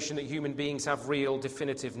 Even the notion that human beings have real,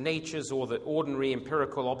 definitive natures, or that ordinary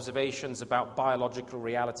empirical observations about biological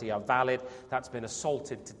reality are valid, that's been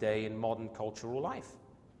assaulted today in modern cultural life.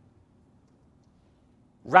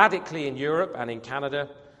 Radically in Europe and in Canada,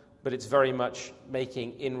 but it's very much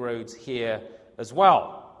making inroads here as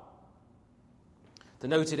well. The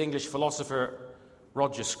noted English philosopher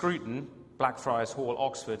Roger Scruton, Blackfriars Hall,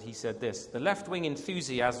 Oxford, he said this: "The left-wing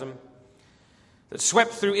enthusiasm that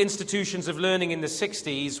swept through institutions of learning in the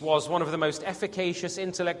 60s was one of the most efficacious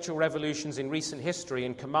intellectual revolutions in recent history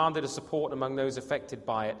and commanded a support among those affected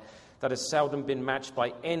by it that has seldom been matched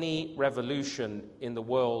by any revolution in the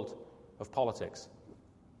world of politics."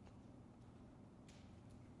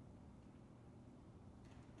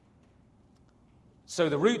 So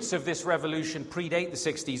the roots of this revolution predate the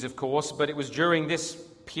 60s, of course, but it was during this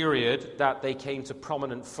period that they came to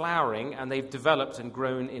prominent flowering, and they've developed and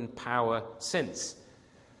grown in power since.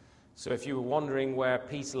 So if you were wondering where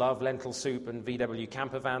peace, love, lentil soup, and VW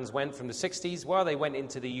camper vans went from the 60s, well, they went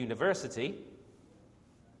into the university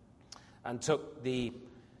and took the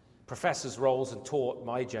professors' roles and taught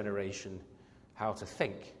my generation how to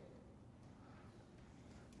think.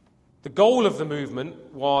 The goal of the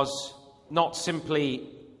movement was not simply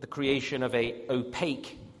the creation of an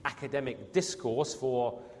opaque academic discourse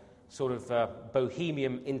for sort of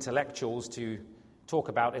bohemian intellectuals to talk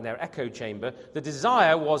about in their echo chamber. The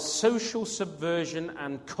desire was social subversion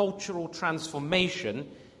and cultural transformation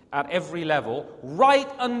at every level, right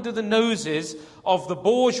under the noses of the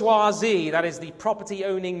bourgeoisie, that is the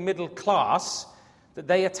property-owning middle class, that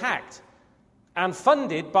they attacked, and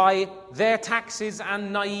funded by their taxes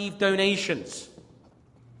and naive donations.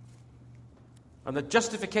 And the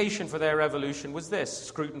justification for their revolution was this.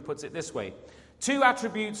 Scruton puts it this way: two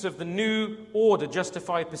attributes of the new order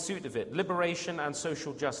justify pursuit of it: liberation and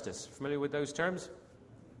social justice. Familiar with those terms?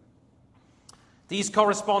 These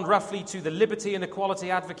correspond roughly to the liberty and equality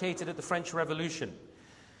advocated at the French Revolution.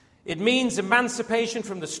 It means emancipation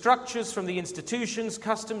from the structures, from the institutions,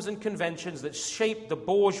 customs, and conventions that shaped the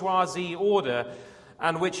bourgeoisie order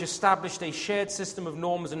and which established a shared system of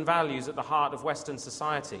norms and values at the heart of Western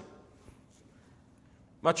society.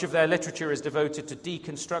 Much of their literature is devoted to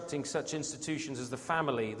deconstructing such institutions as the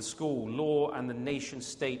family, the school, law, and the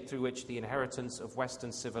nation-state through which the inheritance of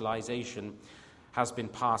Western civilization has been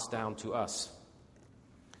passed down to us.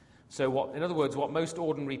 So, in other words, what most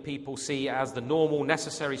ordinary people see as the normal,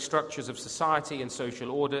 necessary structures of society and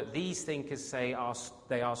social order, these thinkers say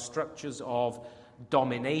they are structures of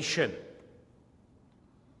domination.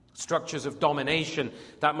 Structures of domination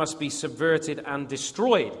that must be subverted and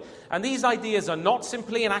destroyed. And these ideas are not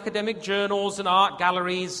simply in academic journals and art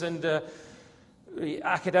galleries and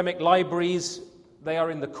academic libraries. They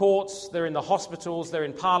are in the courts, they're in the hospitals, they're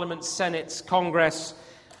in parliaments, senates, Congress.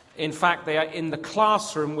 In fact, they are in the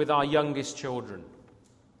classroom with our youngest children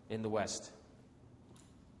in the West.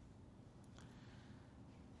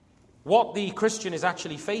 What the Christian is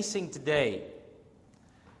actually facing today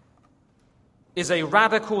is a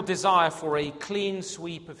radical desire for a clean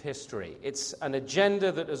sweep of history. It's an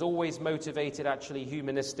agenda that has always motivated actually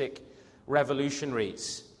humanistic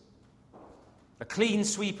revolutionaries. A clean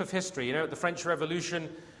sweep of history. You know, at the French Revolution,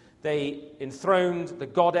 they enthroned the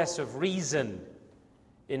goddess of reason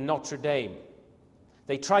in Notre Dame.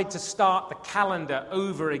 They tried to start the calendar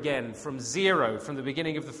over again from zero, from the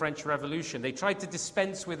beginning of the French Revolution. They tried to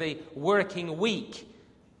dispense with a working week,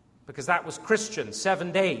 because that was Christian,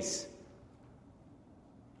 7 days.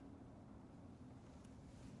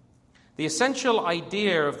 The essential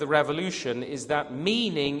idea of the revolution is that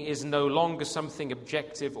meaning is no longer something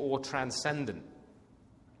objective or transcendent.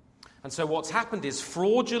 And so what's happened is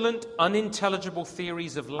fraudulent, unintelligible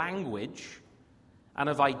theories of language and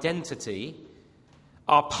of identity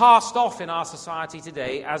are passed off in our society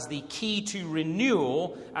today as the key to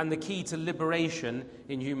renewal and the key to liberation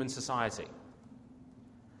in human society.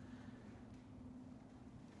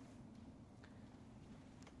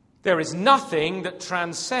 There is nothing that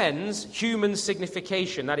transcends human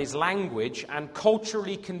signification, that is language, and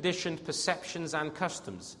culturally conditioned perceptions and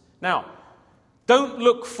customs. Now, don't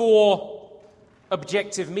look for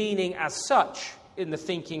objective meaning as such in the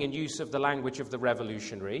thinking and use of the language of the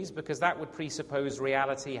revolutionaries, because that would presuppose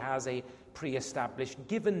reality has a pre-established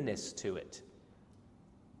givenness to it.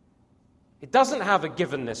 It doesn't have a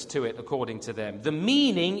givenness to it, according to them. The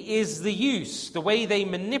meaning is the use, the way they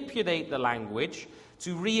manipulate the language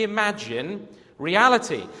to reimagine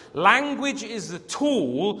reality. Language is the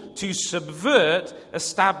tool to subvert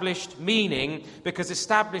established meaning, because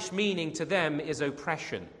established meaning to them is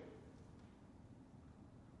oppression.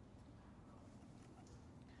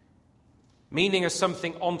 Meaning as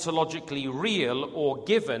something ontologically real or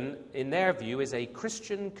given, in their view, is a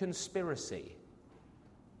Christian conspiracy.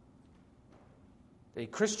 A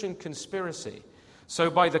Christian conspiracy. So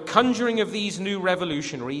by the conjuring of these new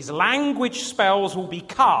revolutionaries, language spells will be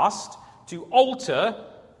cast to alter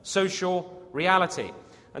social reality.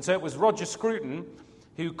 And so it was Roger Scruton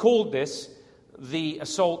who called this, the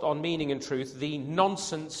assault on meaning and truth, the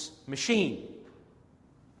nonsense machine.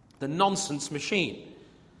 The nonsense machine.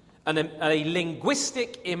 And a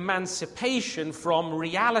linguistic emancipation from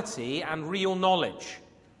reality and real knowledge.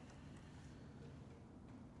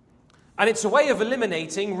 And it's a way of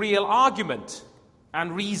eliminating real argument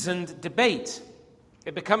and reasoned debate.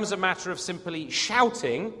 It becomes a matter of simply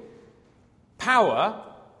shouting power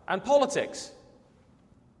and politics.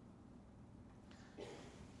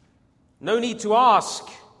 No need to ask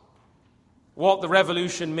what the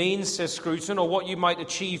revolution means, says Scruton, or what you might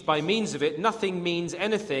achieve by means of it. Nothing means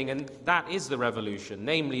anything, and that is the revolution,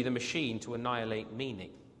 namely the machine to annihilate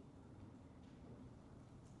meaning.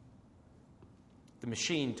 The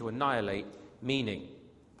machine to annihilate meaning.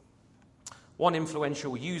 One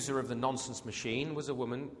influential user of the nonsense machine is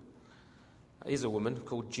a woman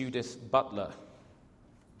called Judith Butler.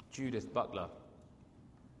 Judith Butler.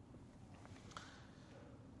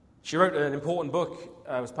 She wrote an important book,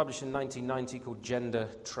 it was published in 1990, called Gender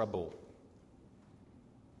Trouble.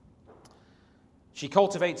 She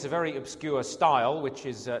cultivates a very obscure style, which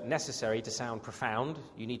is necessary to sound profound.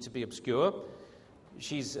 You need to be obscure.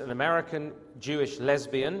 She's an American Jewish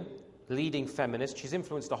lesbian, leading feminist. She's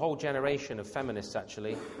influenced a whole generation of feminists,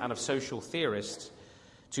 actually, and of social theorists,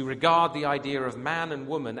 to regard the idea of man and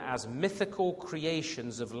woman as mythical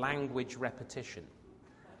creations of language repetition.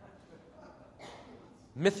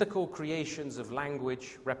 Mythical creations of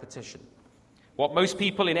language repetition. What most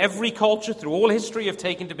people in every culture through all history have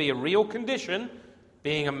taken to be a real condition,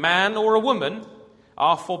 being a man or a woman,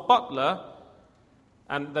 are for Butler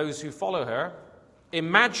and those who follow her,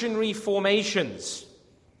 imaginary formations.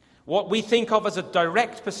 What we think of as a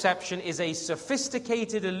direct perception is a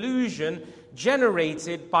sophisticated illusion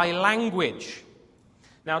generated by language.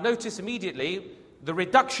 Now notice immediately the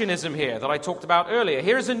reductionism here that I talked about earlier.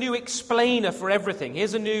 Here's a new explainer for everything.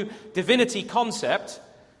 Here's a new divinity concept.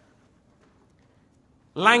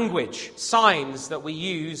 Language, signs that we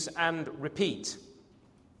use and repeat.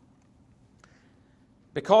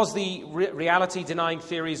 Because the reality-denying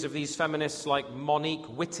theories of these feminists like Monique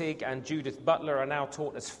Wittig and Judith Butler are now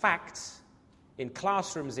taught as facts in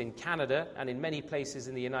classrooms in Canada and in many places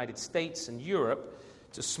in the United States and Europe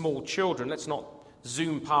to small children. Let's not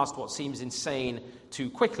zoom past what seems insane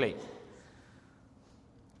too quickly.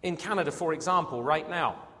 In Canada, for example, right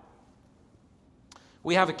now,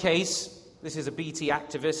 we have a case. This is a BT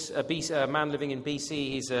activist, a man living in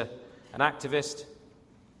BC. He's an activist,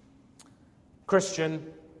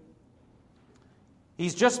 Christian.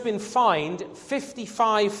 He's just been fined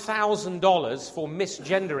 $55,000 for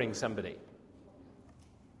misgendering somebody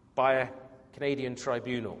by a Canadian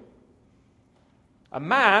tribunal. A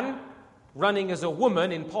man running as a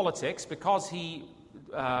woman in politics because he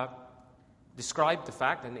described the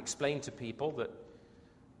fact and explained to people that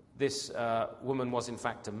this woman was in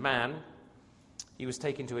fact a man. He was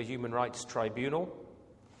taken to a human rights tribunal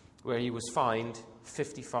where he was fined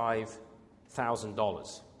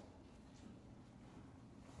 $55,000.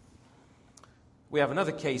 We have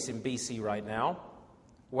another case in BC right now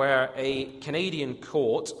where a Canadian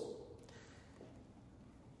court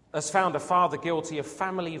has found a father guilty of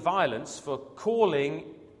family violence for calling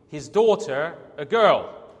his daughter a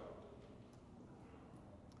girl.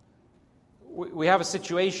 We have a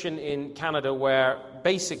situation in Canada where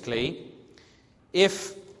basically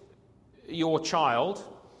if your child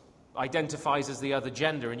identifies as the other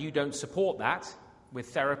gender and you don't support that with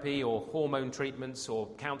therapy or hormone treatments or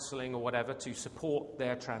counselling or whatever to support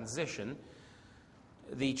their transition,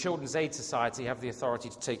 the Children's Aid Society have the authority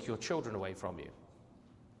to take your children away from you.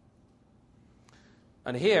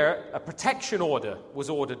 And here, a protection order was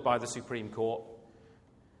ordered by the Supreme Court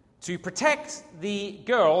to protect the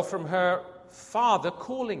girl from her father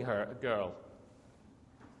calling her a girl.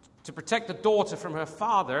 To protect the daughter from her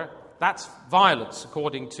father, that's violence,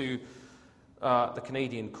 according to the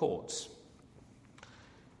Canadian courts.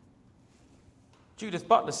 Judith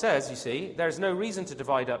Butler says, you see, there is no reason to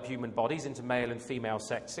divide up human bodies into male and female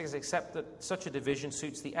sexes, except that such a division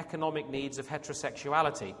suits the economic needs of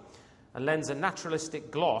heterosexuality and lends a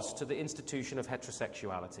naturalistic gloss to the institution of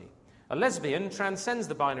heterosexuality. A lesbian transcends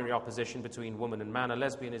the binary opposition between woman and man. A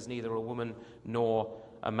lesbian is neither a woman nor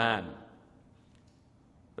a man.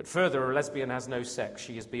 But further, a lesbian has no sex.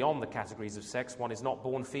 She is beyond the categories of sex. One is not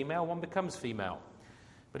born female, one becomes female.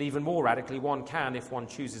 But even more radically, one can, if one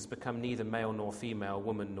chooses, become neither male nor female,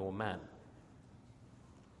 woman nor man.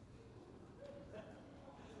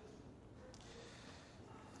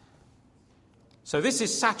 So this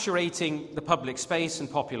is saturating the public space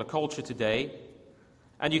and popular culture today.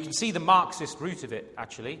 And you can see the Marxist root of it,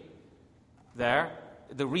 actually, there.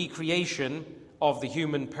 The recreation of the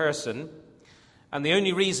human person. And the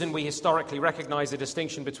only reason we historically recognize the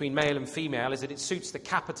distinction between male and female is that it suits the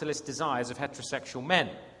capitalist desires of heterosexual men.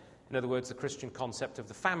 In other words, the Christian concept of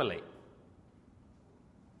the family.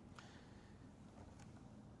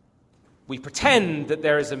 We pretend that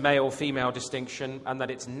there is a male-female distinction and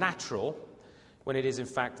that it's natural, when it is in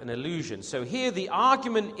fact an illusion. So here the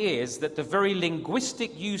argument is that the very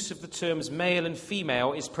linguistic use of the terms male and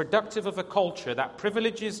female is productive of a culture that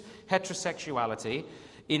privileges heterosexuality,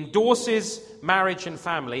 endorses marriage and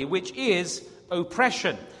family, which is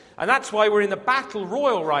oppression. And that's why we're in the battle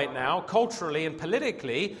royal right now, culturally and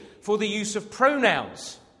politically, for the use of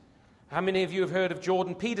pronouns. How many of you have heard of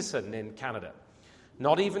Jordan Peterson in Canada?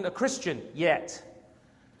 Not even a Christian yet.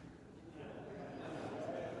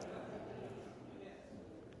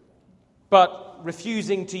 But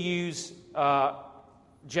refusing to use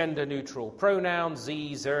gender-neutral pronouns,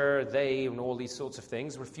 ze, zer, they, and all these sorts of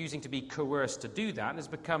things, refusing to be coerced to do that, and has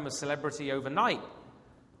become a celebrity overnight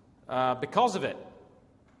because of it.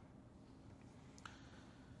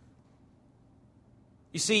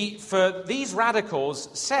 You see, for these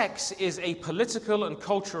radicals, sex is a political and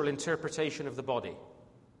cultural interpretation of the body.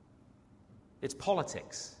 It's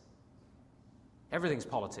politics. Everything's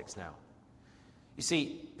politics now. You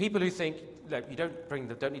see, people who think that you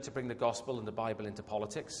don't need to bring the gospel and the Bible into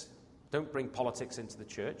politics, don't bring politics into the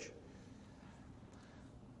church.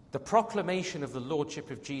 The proclamation of the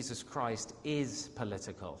Lordship of Jesus Christ is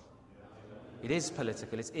political. It is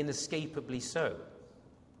political. It's inescapably so.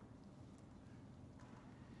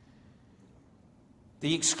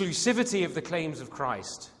 The exclusivity of the claims of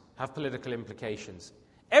Christ have political implications.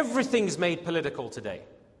 Everything's made political today.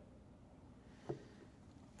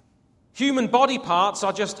 Human body parts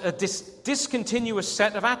are just a discontinuous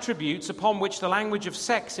set of attributes upon which the language of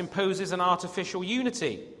sex imposes an artificial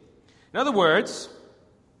unity. In other words,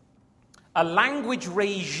 a language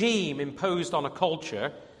regime imposed on a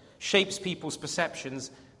culture shapes people's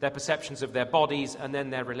perceptions, their perceptions of their bodies, and then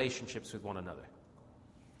their relationships with one another.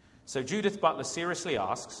 So Judith Butler seriously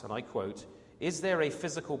asks, and I quote, "Is there a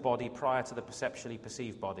physical body prior to the perceptually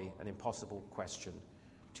perceived body? An impossible question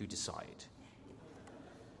to decide."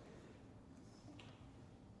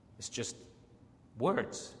 It's just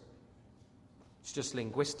words. It's just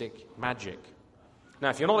linguistic magic.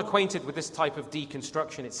 Now, if you're not acquainted with this type of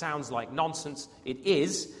deconstruction, it sounds like nonsense. It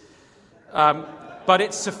is. But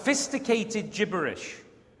it's sophisticated gibberish.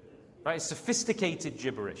 Right? It's sophisticated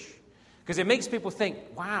gibberish. Because it makes people think,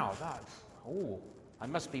 wow, I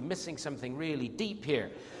must be missing something really deep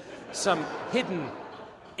here. Some hidden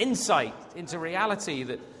insight into reality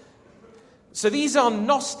that... So these are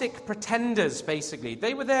Gnostic pretenders, basically.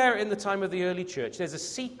 They were there in the time of the early church. There's a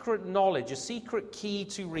secret knowledge, a secret key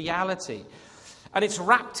to reality. And it's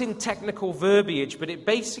wrapped in technical verbiage, but it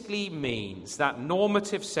basically means that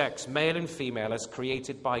normative sex, male and female, as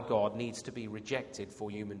created by God, needs to be rejected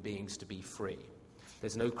for human beings to be free.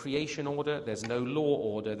 There's no creation order, there's no law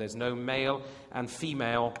order, there's no male and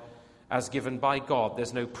female as given by God.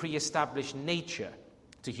 There's no pre-established nature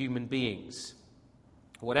to human beings.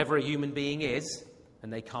 Whatever a human being is,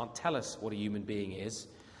 and they can't tell us what a human being is,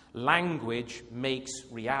 language makes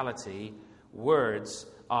reality. Words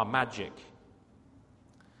are magic.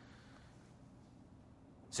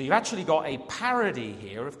 So you've actually got a parody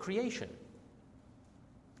here of creation.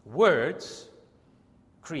 Words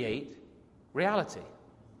create reality.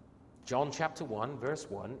 John chapter 1, verse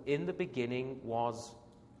 1, "In the beginning was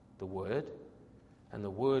the Word, and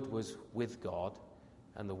the Word was with God,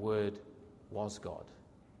 and the Word was God."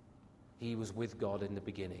 He was with God in the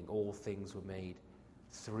beginning. All things were made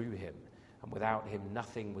through him, and without him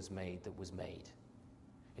nothing was made that was made.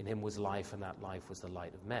 In him was life, and that life was the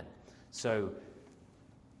light of men. So,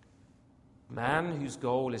 man whose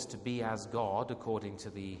goal is to be as God, according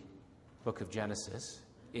to the book of Genesis,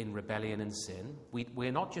 in rebellion and sin,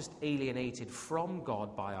 we're not just alienated from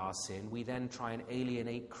God by our sin, we then try and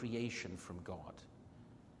alienate creation from God.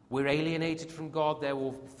 We're alienated from God,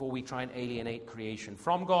 therefore we try and alienate creation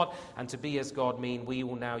from God, and to be as God mean we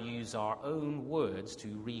will now use our own words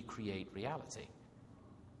to recreate reality.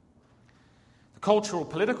 The cultural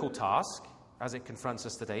political task, as it confronts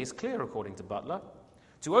us today, is clear according to Butler.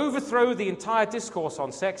 To overthrow the entire discourse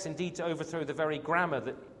on sex, indeed to overthrow the very grammar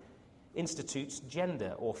that institutes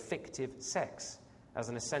gender or fictive sex as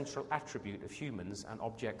an essential attribute of humans and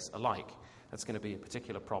objects alike. That's going to be a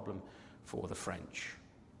particular problem for the French.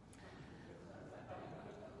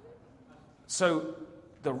 So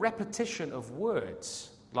the repetition of words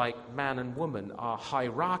like man and woman are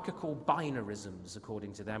hierarchical binarisms,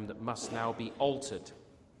 according to them, that must now be altered.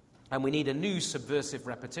 And we need a new subversive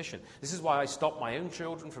repetition. This is why I stop my own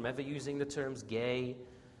children from ever using the terms gay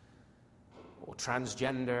or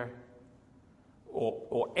transgender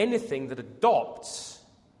or anything that adopts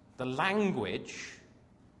the language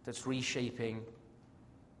that's reshaping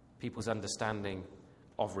people's understanding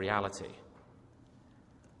of reality.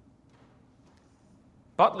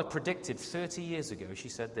 Butler predicted 30 years ago, she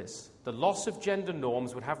said this, the loss of gender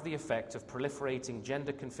norms would have the effect of proliferating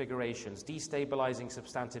gender configurations, destabilizing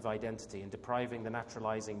substantive identity, and depriving the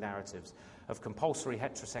naturalizing narratives of compulsory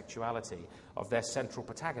heterosexuality of their central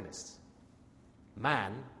protagonists,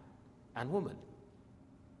 man and woman.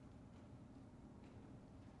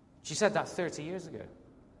 She said that 30 years ago.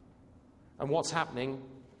 And what's happening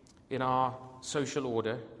in our social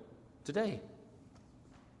order today?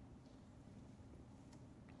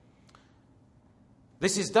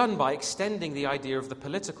 This is done by extending the idea of the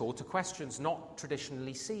political to questions not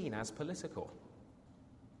traditionally seen as political.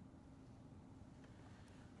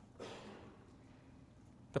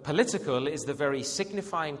 The political is the very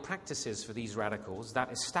signifying practices for these radicals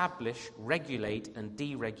that establish, regulate, and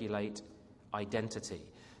deregulate identity.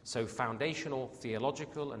 So foundational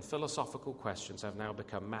theological and philosophical questions have now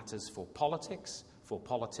become matters for politics, for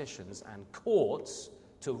politicians, and courts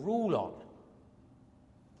to rule on.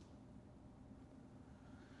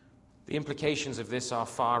 The implications of this are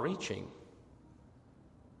far-reaching.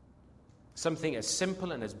 Something as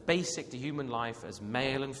simple and as basic to human life as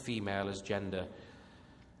male and female as gender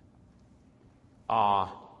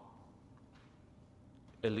are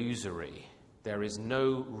illusory. There is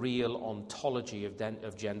no real ontology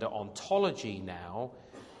of gender. Ontology now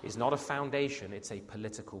is not a foundation, it's a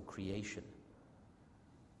political creation.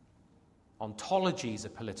 Ontology is a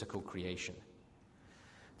political creation.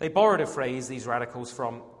 They borrowed a phrase, these radicals,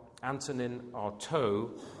 from Antonin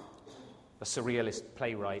Artaud, a surrealist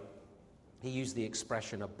playwright. He used the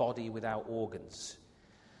expression, a body without organs.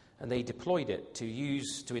 And they deployed it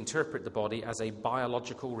to interpret the body as a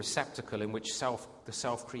biological receptacle in which the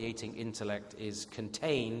self-creating intellect is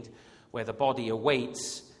contained, where the body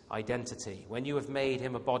awaits identity. When you have made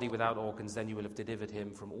him a body without organs, then you will have delivered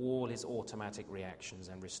him from all his automatic reactions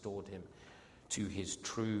and restored him to his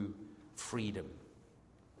true freedom.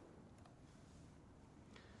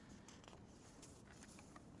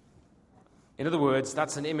 In other words,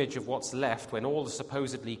 that's an image of what's left when all the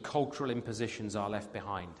supposedly cultural impositions are left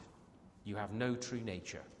behind. You have no true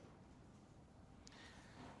nature.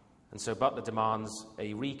 And so Butler demands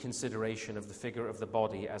a reconsideration of the figure of the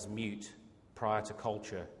body as mute prior to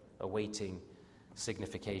culture awaiting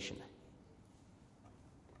signification.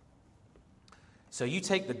 So you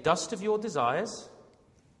take the dust of your desires,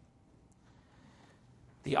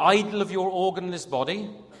 the idol of your organless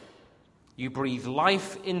body, you breathe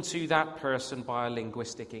life into that person by a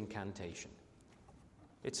linguistic incantation.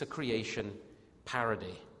 It's a creation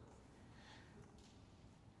parody.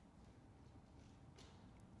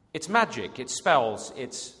 It's magic, it's spells,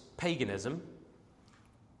 it's paganism.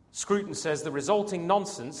 Scruton says the resulting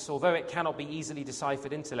nonsense, although it cannot be easily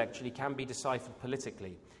deciphered intellectually, can be deciphered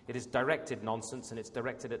politically. It is directed nonsense, and it's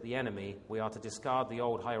directed at the enemy. We are to discard the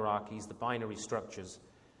old hierarchies, the binary structures,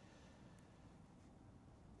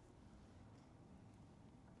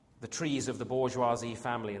 the trees of the bourgeoisie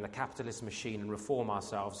family and the capitalist machine, and reform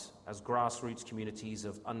ourselves as grassroots communities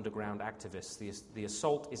of underground activists. The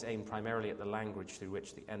assault is aimed primarily at the language through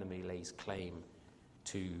which the enemy lays claim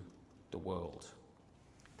to the world.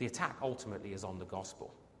 The attack ultimately is on the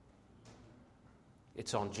gospel.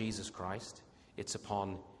 It's on Jesus Christ. It's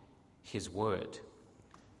upon his word.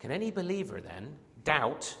 Can any believer then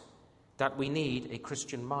doubt that we need a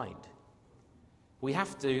Christian mind? We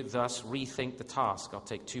have to thus rethink the task. I'll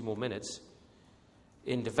take 2 more minutes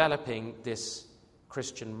in developing this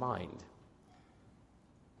Christian mind.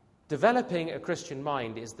 Developing a Christian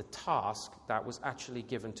mind is the task that was actually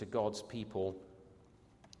given to God's people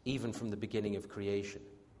even from the beginning of creation.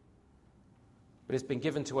 But it's been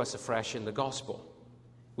given to us afresh in the gospel.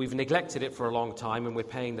 We've neglected it for a long time, and we're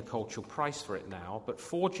paying the cultural price for it now. But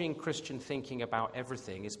forging Christian thinking about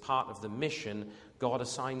everything is part of the mission God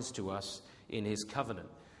assigns to us in his covenant.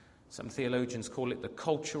 Some theologians call it the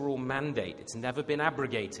cultural mandate. It's never been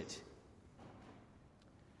abrogated.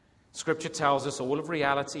 Scripture tells us all of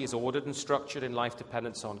reality is ordered and structured in life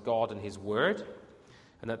dependence on God and his word,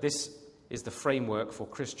 and that this is the framework for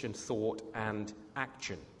Christian thought and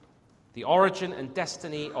action. The origin and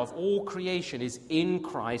destiny of all creation is in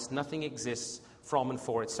Christ. Nothing exists from and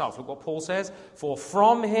for itself. Look what Paul says. For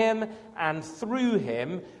from him and through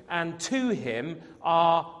him and to him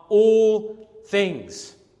are all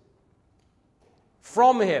things.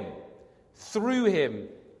 From him, through him,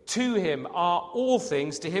 to him are all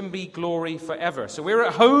things. To him be glory forever. So we're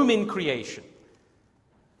at home in creation.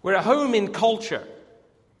 We're at home in culture.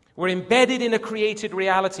 We're embedded in a created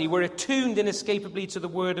reality. We're attuned inescapably to the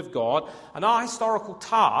Word of God. And our historical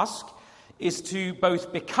task is to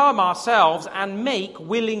both become ourselves and make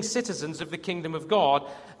willing citizens of the kingdom of God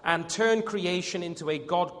and turn creation into a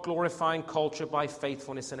God-glorifying culture by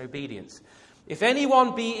faithfulness and obedience. If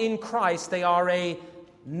anyone be in Christ, they are a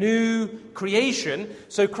new creation.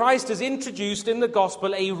 So Christ has introduced in the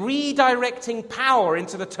gospel a redirecting power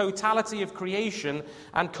into the totality of creation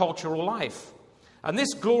and cultural life. And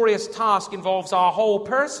this glorious task involves our whole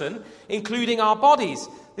person, including our bodies.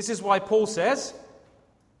 This is why Paul says,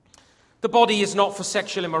 the body is not for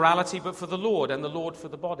sexual immorality, but for the Lord, and the Lord for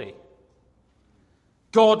the body.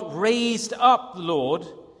 God raised up the Lord,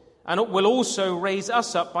 and it will also raise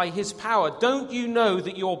us up by his power. Don't you know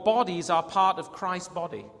that your bodies are part of Christ's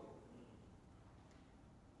body?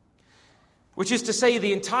 Which is to say,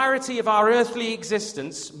 the entirety of our earthly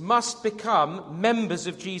existence must become members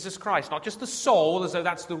of Jesus Christ. Not just the soul, as though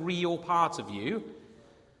that's the real part of you,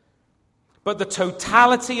 but the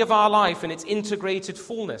totality of our life in its integrated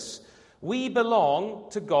fullness. We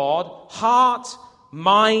belong to God, heart,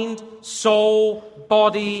 mind, soul,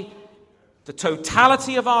 body, the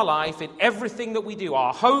totality of our life in everything that we do.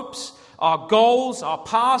 Our hopes, our goals, our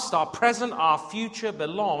past, our present, our future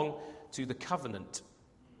belong to the covenant,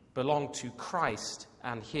 belong to Christ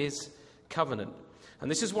and his covenant.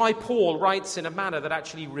 And this is why Paul writes in a manner that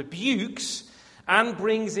actually rebukes and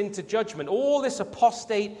brings into judgment all this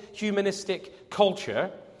apostate humanistic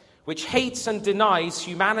culture which hates and denies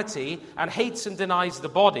humanity and hates and denies the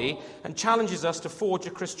body and challenges us to forge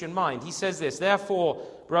a Christian mind. He says this, therefore,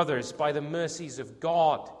 brothers, by the mercies of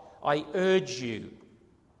God, I urge you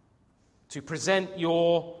to present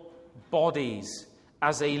your bodies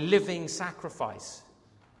as a living sacrifice,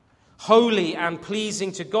 holy and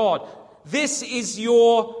pleasing to God. This is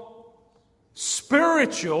your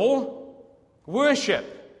spiritual worship.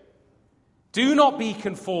 Do not be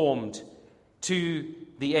conformed to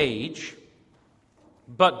the age,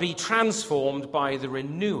 but be transformed by the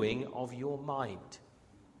renewing of your mind.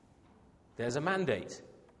 There's a mandate.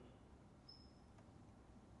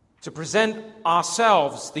 To present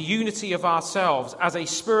ourselves, the unity of ourselves, as a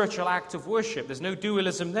spiritual act of worship. There's no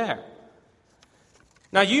dualism there.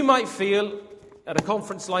 Now, you might feel at a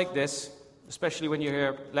conference like this, especially when you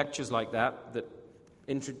hear lectures like that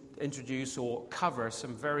introduce or cover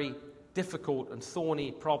some very difficult and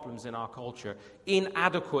thorny problems in our culture,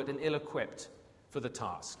 inadequate and ill-equipped for the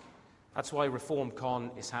task. That's why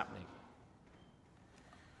ReformCon is happening.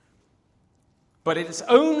 But it is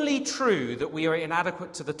only true that we are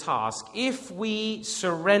inadequate to the task if we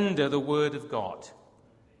surrender the Word of God.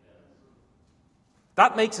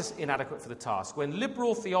 That makes us inadequate for the task. When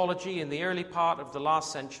liberal theology in the early part of the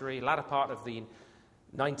last century, latter part of the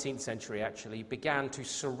 19th century actually, began to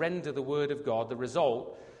surrender the Word of God, the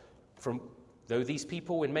result, though these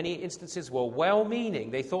people in many instances were well-meaning,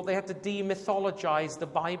 they thought they had to demythologize the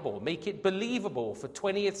Bible, make it believable for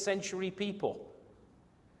 20th century people.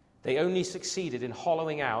 They only succeeded in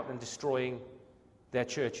hollowing out and destroying their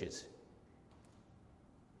churches.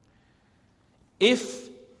 If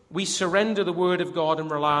we surrender the Word of God and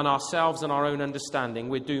rely on ourselves and our own understanding,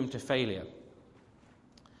 we're doomed to failure.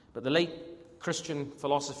 But the late Christian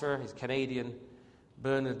philosopher, he's Canadian,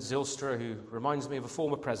 Bernard Zylstra, who reminds me of a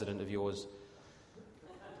former president of yours,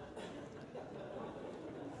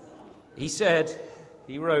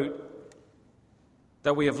 he wrote,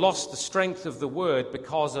 that we have lost the strength of the Word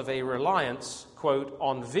because of a reliance, quote,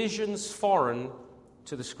 on visions foreign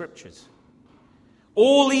to the Scriptures.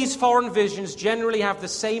 All these foreign visions generally have the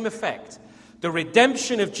same effect. The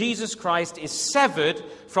redemption of Jesus Christ is severed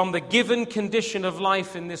from the given condition of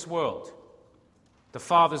life in this world, the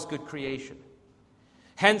Father's good creation.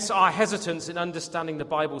 Hence our hesitance in understanding the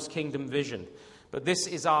Bible's kingdom vision. But this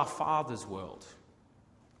is our Father's world,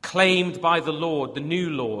 claimed by the Lord, the new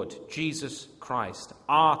Lord, Jesus Christ.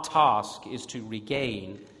 Our task is to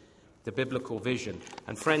regain the biblical vision.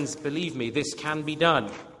 And friends, believe me, this can be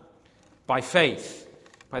done by faith,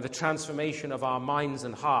 by the transformation of our minds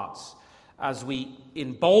and hearts, as we,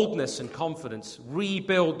 in boldness and confidence,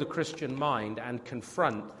 rebuild the Christian mind and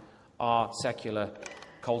confront our secular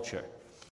culture.